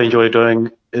I really enjoy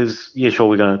doing is, sure,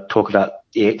 we're going to talk about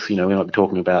X, we're not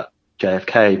talking about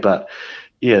JFK, but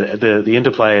yeah, the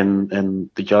interplay and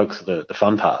the jokes are the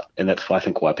fun part. And that's, I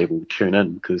think, why people tune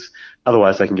in, because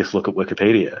otherwise they can just look at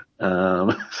Wikipedia.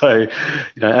 So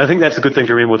I think that's a good thing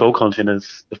to remember with all content,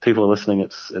 is if people are listening,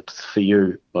 it's for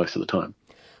you most of the time.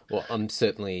 Well, I'm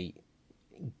certainly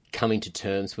coming to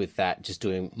terms with that, just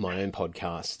doing my own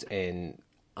podcast and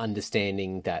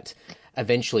understanding that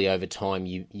eventually over time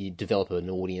you develop an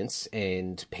audience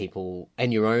and people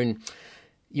and your own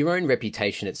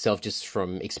reputation itself just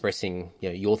from expressing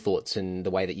your thoughts and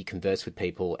the way that you converse with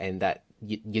people, and that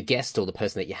your guest or the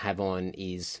person that you have on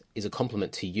is a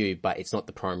compliment to you, but it's not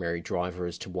the primary driver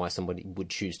as to why somebody would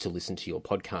choose to listen to your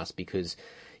podcast, because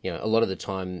a lot of the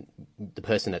time the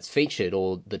person that's featured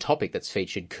or the topic that's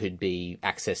featured could be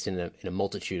accessed in a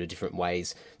multitude of different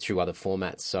ways through other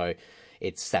formats. So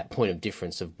it's that point of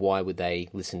difference of why would they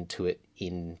listen to it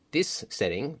in this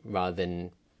setting rather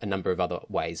than a number of other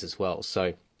ways as well.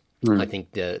 So I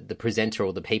think the presenter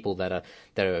or the people that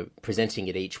are presenting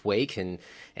it each week and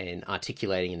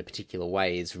articulating in a particular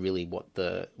way is really what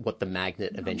the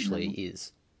magnet eventually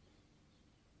is.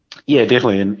 Yeah,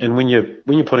 definitely. And when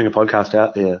you're putting a podcast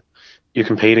out there, you're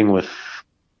competing with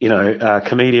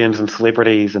comedians and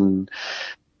celebrities, and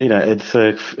it's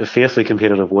a fiercely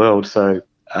competitive world. So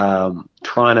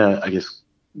trying to, I guess,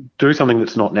 do something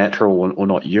that's not natural or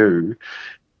not you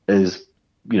is,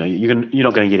 you're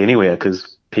not going to get anywhere,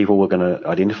 because people are going to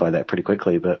identify that pretty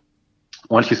quickly. But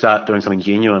once you start doing something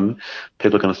genuine,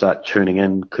 people are going to start tuning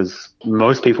in, because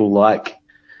most people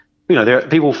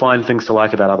people find things to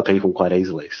like about other people quite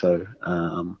easily. So,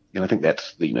 I think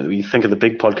that's, when you think of the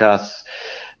big podcasts,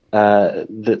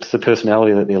 that's the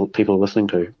personality that the people are listening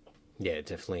to. Yeah,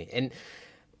 definitely. And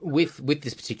with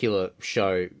this particular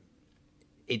show,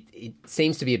 it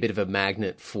seems to be a bit of a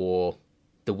magnet for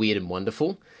the weird and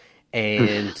wonderful.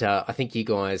 And I think you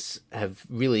guys have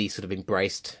really sort of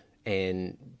embraced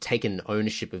and taken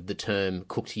ownership of the term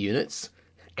cooked units.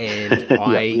 And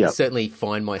I certainly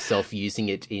find myself using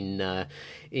it in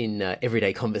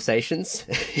everyday conversations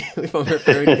if I'm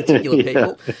referring to particular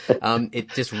people. It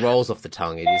just rolls off the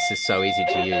tongue. It is just so easy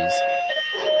to use.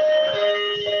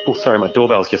 Oh, sorry, my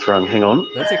doorbell's just rung. Hang on.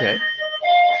 That's okay.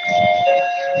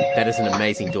 That is an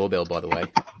amazing doorbell, by the way.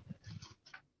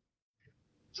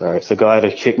 Sorry, it's the guy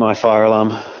to check my fire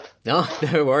alarm. No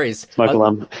worries. Smoke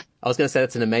alarm. I was going to say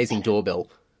that's an amazing doorbell.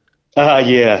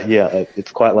 Yeah,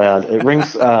 it's quite loud. It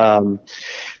rings.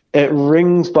 It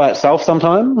rings by itself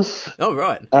sometimes. Oh,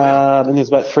 right. And there's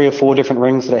about 3 or 4 different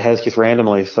rings that it has just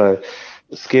randomly. So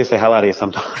it scares the hell out of you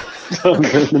sometimes. In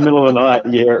the middle of the night,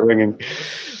 you hear it ringing.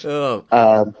 Oh.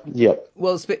 Yeah.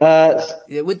 Well,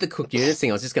 with the cooked units thing,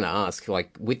 I was just going to ask,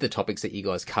 like, with the topics that you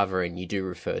guys cover, and you do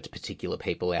refer to particular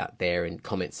people out there and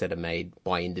comments that are made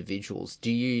by individuals,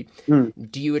 do you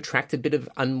attract a bit of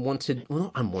unwanted, well,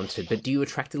 not unwanted, but do you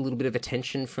attract a little bit of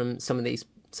attention from some of these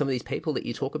people that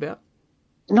you talk about?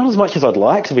 Not as much as I'd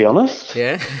like, to be honest.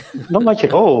 Yeah. Not much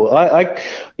at all.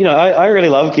 I really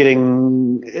love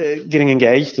getting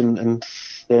engaged and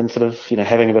sort of,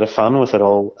 having a bit of fun with it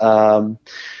all.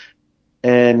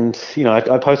 And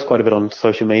I post quite a bit on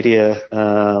social media,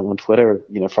 on Twitter,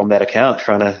 from that account,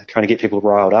 trying to get people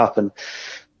riled up, and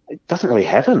it doesn't really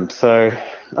happen. So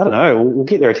I don't know. We'll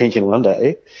get their attention one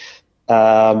day.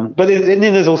 But then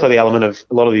there's also the element of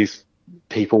a lot of these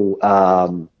people are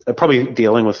probably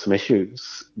dealing with some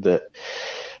issues that,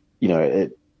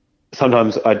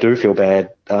 sometimes I do feel bad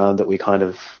that we're kind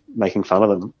of making fun of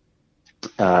them,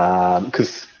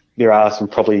 because there are some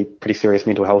probably pretty serious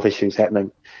mental health issues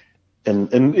happening in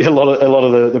a lot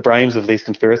of the brains of these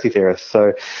conspiracy theorists.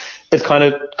 So it's kind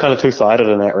of two-sided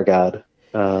in that regard.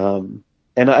 And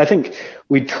I think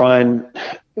we definitely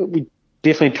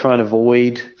try and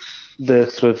avoid the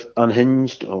sort of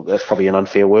unhinged, oh, that's probably an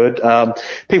unfair word,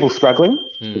 people struggling.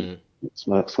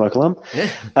 Smoke alarm.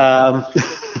 But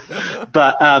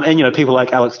people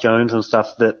like Alex Jones and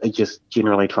stuff that are just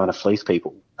generally trying to fleece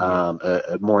people,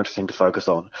 are more interesting to focus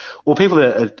on, or people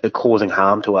that are causing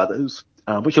harm to others,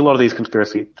 which a lot of these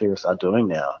conspiracy theorists are doing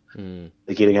now.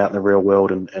 They're getting out in the real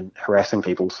world and harassing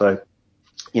people. So,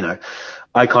 I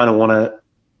kind of want to,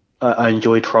 I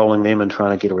enjoy trolling them and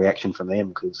trying to get a reaction from them,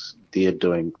 because they're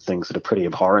doing things that are pretty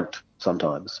abhorrent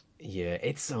sometimes. Yeah,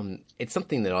 it's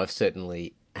something that I've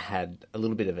certainly had a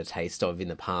little bit of a taste of in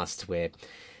the past, where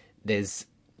it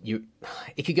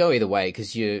could go either way,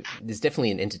 because there's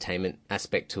definitely an entertainment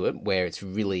aspect to it where it's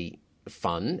really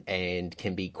fun and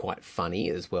can be quite funny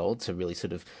as well to really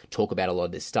sort of talk about a lot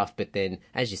of this stuff. But then,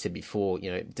 as you said before,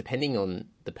 depending on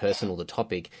the person or the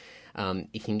topic,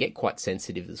 it can get quite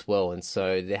sensitive as well. And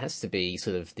so there has to be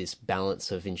sort of this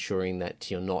balance of ensuring that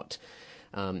you're not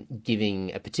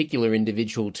giving a particular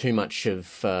individual too much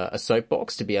of a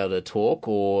soapbox to be able to talk,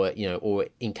 or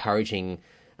encouraging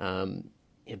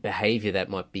behaviour that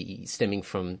might be stemming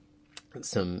from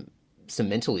some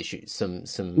mental issues, some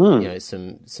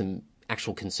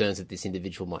actual concerns that this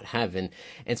individual might have. And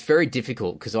it's very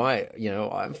difficult because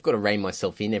I've got to rein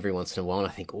myself in every once in a while, and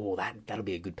I think, oh, that'll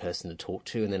be a good person to talk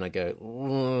to. And then I go,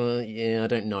 oh, yeah, I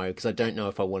don't know, because I don't know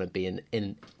if I want to be an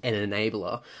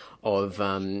enabler of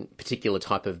particular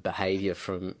type of behavior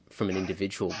from an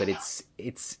individual. But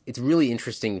it's really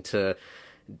interesting to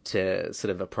sort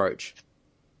of approach.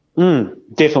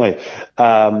 Definitely.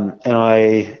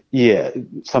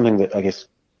 Something that I guess,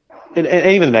 and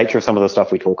even the nature of some of the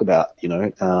stuff we talk about,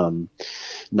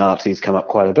 Nazis come up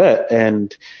quite a bit,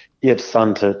 and it's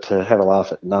fun to have a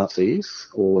laugh at Nazis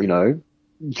or,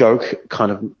 joke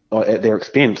kind of at their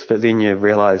expense, but then you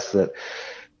realize that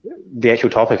the actual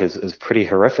topic is pretty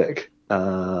horrific.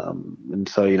 And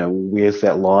so, where's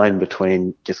that line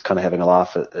between just kind of having a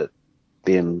laugh at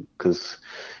them because,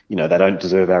 they don't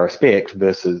deserve our respect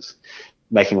versus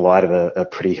making light of a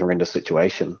pretty horrendous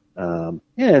situation. And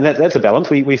that's a balance.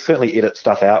 We certainly edit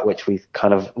stuff out, which we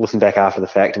kind of listen back after the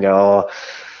fact and go, oh,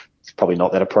 it's probably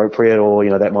not that appropriate,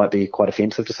 or, that might be quite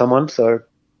offensive to someone. So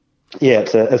yeah,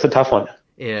 it's a tough one.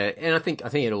 Yeah. And I think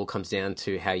it all comes down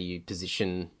to how you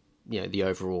position, the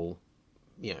overall,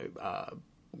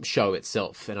 show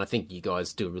itself. And I think you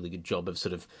guys do a really good job of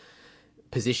sort of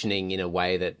positioning in a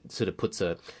way that sort of puts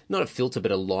not a filter,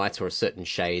 but a light or a certain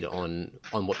shade on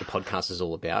what the podcast is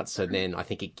all about. So then I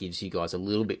think it gives you guys a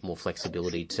little bit more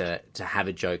flexibility to have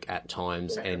a joke at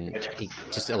times, and it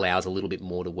just allows a little bit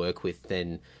more to work with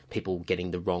than people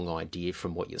getting the wrong idea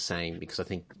from what you're saying, because I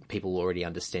think people already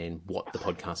understand what the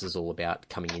podcast is all about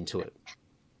coming into it.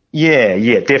 Yeah,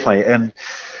 definitely. And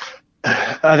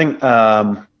I think,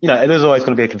 there's always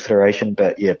going to be a consideration,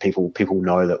 but yeah, people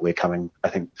know that we're coming, I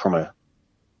think, from a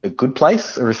good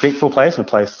place, a respectful place, and a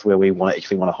place where we want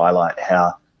to highlight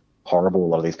how horrible a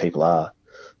lot of these people are.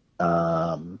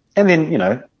 And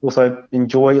then, also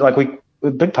enjoy, a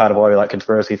big part of why we like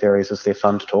conspiracy theories is they're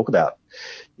fun to talk about.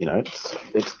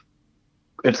 It's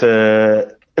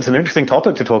an interesting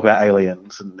topic to talk about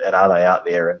aliens and are they out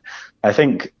there? And I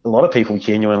think a lot of people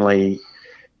genuinely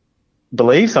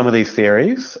believe some of these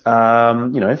theories. Things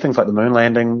like the moon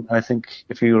landing. I think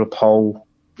if you were to poll,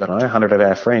 100 of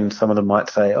our friends, some of them might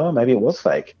say, oh, maybe it was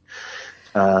fake.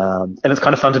 And it's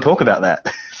kind of fun to talk about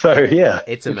that. So, yeah.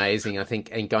 It's amazing, I think.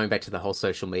 And going back to the whole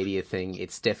social media thing,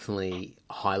 it's definitely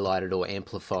highlighted or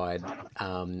amplified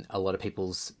a lot of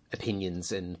people's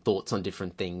opinions and thoughts on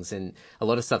different things. And a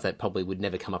lot of stuff that probably would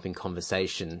never come up in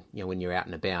conversation, when you're out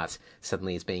and about,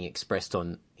 suddenly is being expressed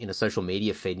in a social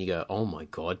media feed. And you go, oh, my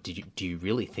God, do you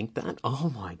really think that?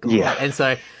 Oh, my God. Yeah. And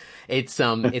so it's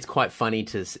quite funny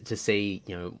to see,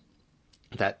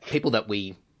 that people that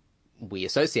we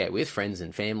associate with, friends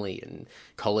and family and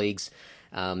colleagues,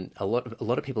 a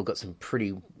lot of people got some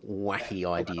pretty wacky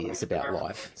ideas about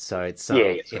life. So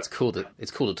it's cool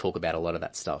to talk about a lot of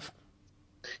that stuff.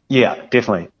 Yeah,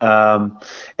 definitely. And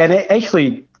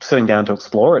actually sitting down to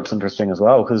explore it's interesting as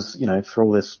well, because for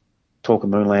all this talk of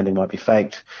moon landing might be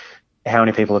faked, how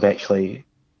many people have actually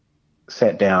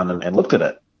sat down and looked at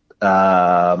it?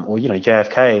 Or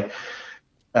JFK.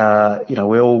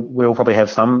 We'll probably have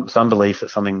some belief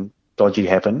that something dodgy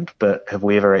happened, but have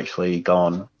we ever actually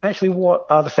gone, what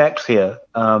are the facts here?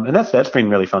 And that's been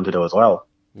really fun to do as well.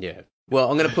 Yeah. Well,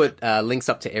 I'm going to put links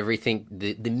up to everything,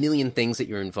 the million things that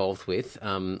you're involved with.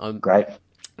 Great.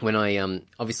 When I,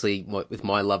 obviously with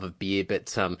my love of beer,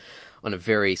 but on a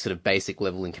very sort of basic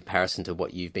level in comparison to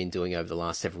what you've been doing over the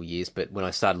last several years. But when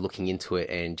I started looking into it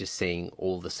and just seeing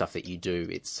all the stuff that you do,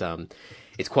 it's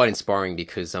quite inspiring,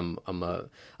 because I'm a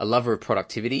lover of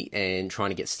productivity and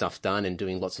trying to get stuff done and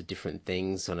doing lots of different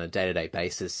things on a day-to-day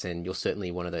basis. And you're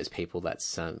certainly one of those people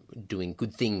that's doing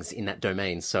good things in that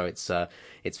domain. So it's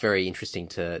very interesting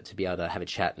to be able to have a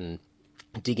chat and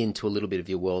dig into a little bit of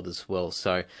your world as well.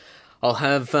 So I'll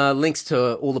have links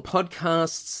to all the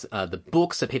podcasts, the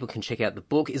book, so people can check out the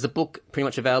book. Is the book pretty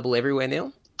much available everywhere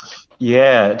now?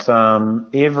 Yeah, it's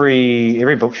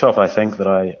every bookshop I think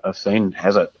that I've seen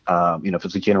has it. If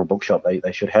it's a general bookshop,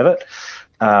 they should have it.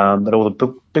 But all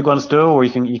the big ones do, or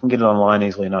you can get it online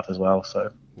easily enough as well.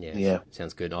 So yeah.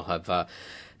 Sounds good. I'll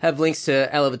have links to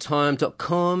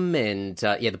alleofthetime.com, and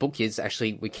the book is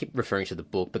actually, we keep referring to the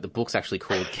book, but the book's actually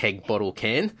called Keg Bottle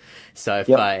Can. So if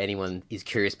anyone is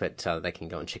curious, but they can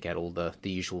go and check out all the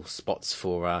usual spots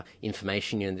for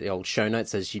information in the old show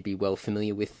notes, as you'd be well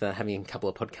familiar with having a couple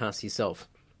of podcasts yourself.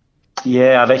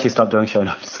 Yeah, I've actually stopped doing show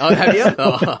notes. Oh, have you?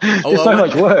 It's so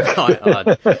much work.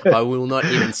 I will not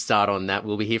even start on that.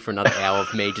 We'll be here for another hour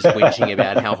of me just whinging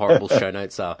about how horrible show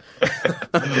notes are.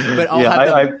 But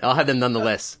I'll have them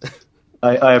nonetheless.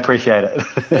 I appreciate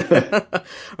it.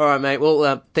 All right, mate.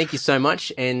 Well, thank you so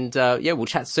much. And, yeah, we'll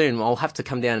chat soon. I'll have to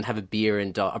come down and have a beer.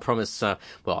 And, I promise,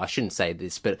 well, I shouldn't say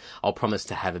this, but I'll promise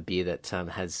to have a beer that,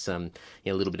 has, a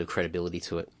little bit of credibility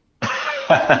to it.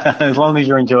 As long as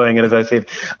you're enjoying it, as I said.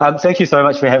 Thank you so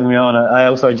much for having me on. I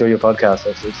also enjoy your podcast.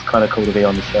 It's kind of cool to be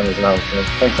on the show as well. So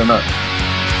thanks so much.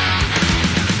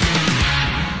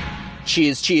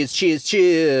 Cheers, cheers, cheers,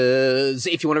 cheers.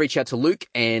 If you want to reach out to Luke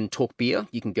and talk beer,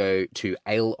 you can go to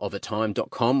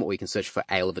aleofatime.com, or you can search for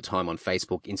Ale of a Time on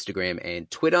Facebook, Instagram,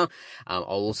 and Twitter. I'll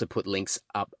also put links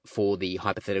up for the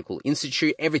Hypothetical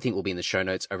Institute. Everything will be in the show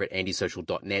notes over at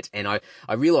andysocial.net. And I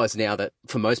realize now that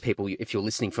for most people, if you're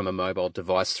listening from a mobile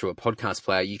device through a podcast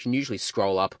player, you can usually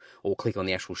scroll up or click on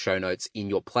the actual show notes in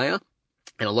your player.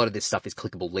 And a lot of this stuff is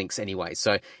clickable links anyway.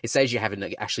 So it saves you having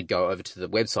to actually go over to the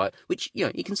website, which,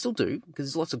 you can still do because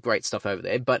there's lots of great stuff over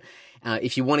there. But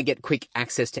if you want to get quick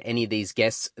access to any of these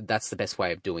guests, that's the best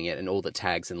way of doing it. And all the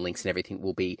tags and links and everything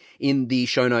will be in the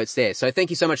show notes there. So thank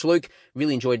you so much, Luke.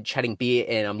 Really enjoyed chatting beer,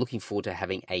 and I'm looking forward to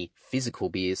having a physical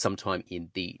beer sometime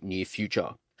in the near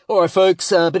future. All right,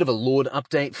 folks, a bit of a Lord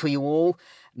update for you all.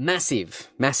 Massive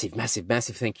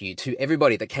thank you to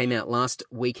everybody that came out last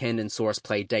weekend and saw us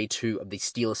play day 2 of the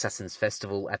Steel Assassins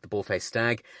Festival at the Bullface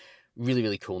Stag. Really,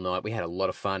 really cool night. We had a lot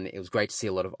of fun. It was great to see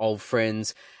a lot of old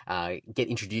friends, get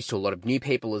introduced to a lot of new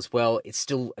people as well. It's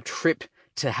still a trip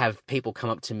to have people come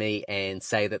up to me and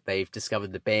say that they've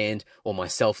discovered the band or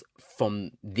myself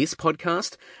from this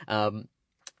podcast.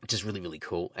 Which is really, really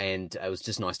cool. And it was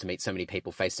just nice to meet so many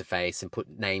people face to face and put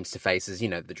names to faces,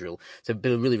 the drill. So it's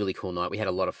been a really, really cool night. We had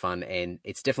a lot of fun, and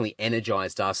it's definitely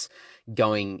energized us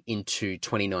going into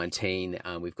 2019.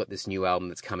 We've got this new album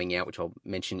that's coming out, which I'll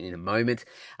mention in a moment.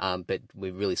 But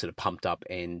we're really sort of pumped up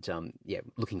and,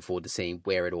 looking forward to seeing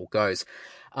where it all goes.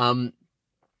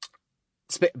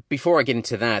 Before I get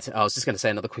into that, I was just going to say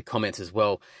another quick comment as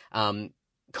well.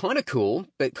 Kind of cool,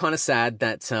 but kind of sad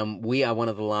that we are one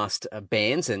of the last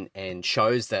bands and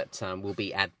shows that will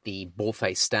be at the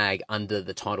Bullface Stag under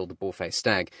the title The Bullface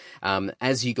Stag.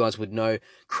 As you guys would know,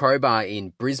 Crowbar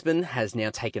in Brisbane has now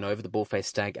taken over the Bullface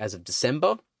Stag as of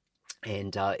December.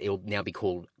 And it'll now be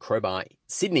called Crowbar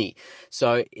Sydney.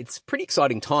 So it's pretty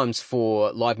exciting times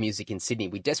for live music in Sydney.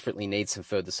 We desperately need some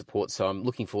further support. So I'm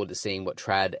looking forward to seeing what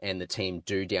Trad and the team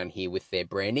do down here with their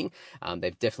branding.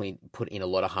 They've definitely put in a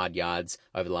lot of hard yards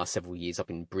over the last several years up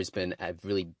in Brisbane. Have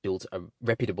really built a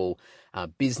reputable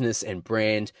business and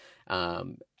brand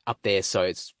up there.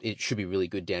 So it should be really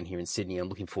good down here in Sydney. I'm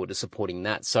looking forward to supporting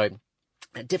that. So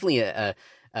definitely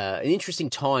an interesting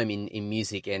time in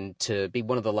music, and to be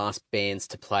one of the last bands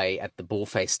to play at the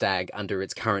Bullface Stag under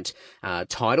its current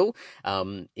title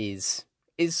is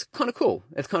kind of cool.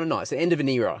 It's kind of nice. The end of an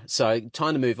era. So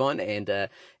time to move on and a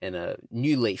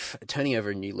new leaf, turning over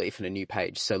a new leaf and a new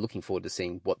page. So looking forward to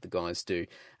seeing what the guys do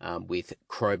with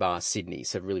Crowbar Sydney.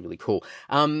 So really, really cool.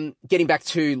 Getting back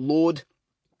to Lord,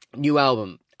 new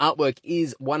album. Artwork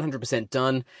is 100%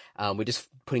 done. We're just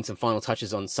putting some final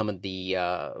touches on some of the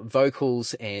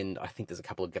vocals, and I think there's a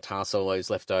couple of guitar solos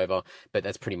left over, but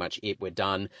that's pretty much it. We're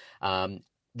done.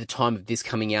 The time of this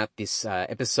coming out, this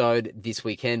episode, this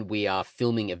weekend, we are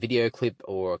filming a video clip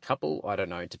or a couple. I don't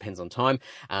know. It depends on time.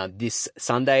 This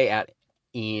Sunday out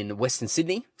in Western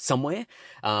Sydney somewhere.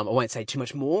 I won't say too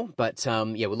much more, but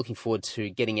we're looking forward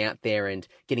to getting out there and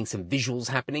getting some visuals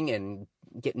happening and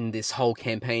getting this whole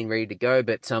campaign ready to go.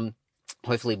 But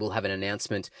hopefully we'll have an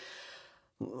announcement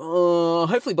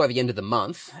hopefully by the end of the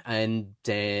month, and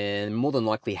then more than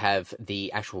likely have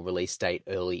the actual release date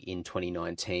early in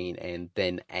 2019, and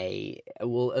then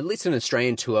at least an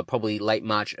Australian tour, probably late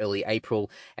March, early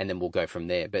April, and then we'll go from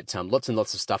there. But lots and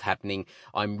lots of stuff happening.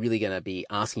 I'm really going to be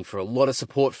asking for a lot of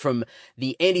support from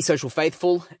the Anti-Social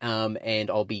Faithful,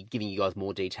 and I'll be giving you guys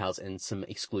more details and some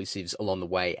exclusives along the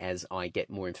way as I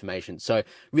get more information. So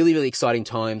really, really exciting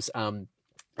times.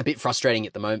 A bit frustrating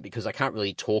at the moment because I can't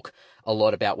really talk a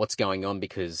lot about what's going on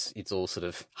because it's all sort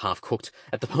of half cooked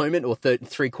at the moment, or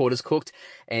 3/4 cooked.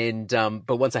 And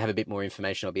but once I have a bit more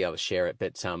information, I'll be able to share it.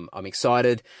 But I'm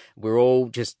excited. We're all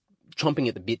just chomping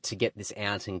at the bit to get this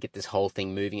out and get this whole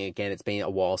thing moving again. It's been a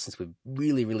while since we've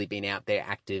really, really been out there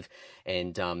active,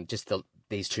 and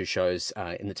these 2 shows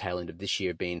in the tail end of this year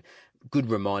have been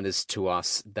good reminders to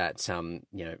us that,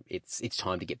 it's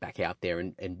time to get back out there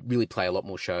and really play a lot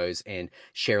more shows and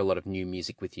share a lot of new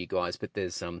music with you guys. But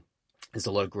there's a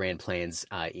lot of grand plans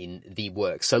in the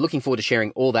works. So looking forward to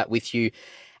sharing all that with you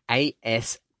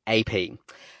ASAP.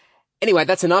 Anyway,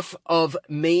 that's enough of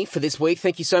me for this week.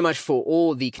 Thank you so much for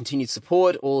all the continued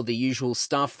support, all the usual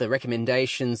stuff, the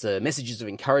recommendations, the messages of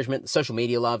encouragement, the social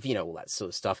media love, all that sort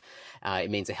of stuff.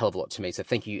 It means a hell of a lot to me. So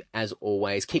thank you as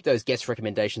always. Keep those guest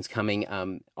recommendations coming.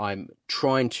 I'm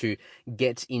trying to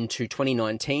get into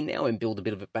 2019 now and build a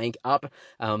bit of a bank up.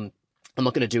 I'm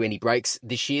not going to do any breaks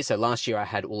this year. So last year I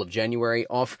had all of January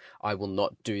off. I will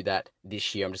not do that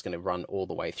this year. I'm just going to run all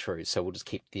the way through. So we'll just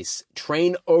keep this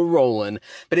train a-rolling.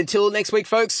 But until next week,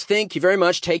 folks, thank you very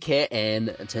much. Take care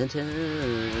and ta-ta.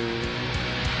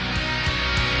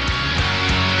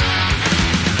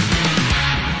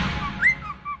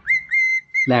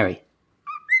 Larry.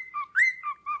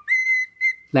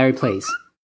 Larry, please.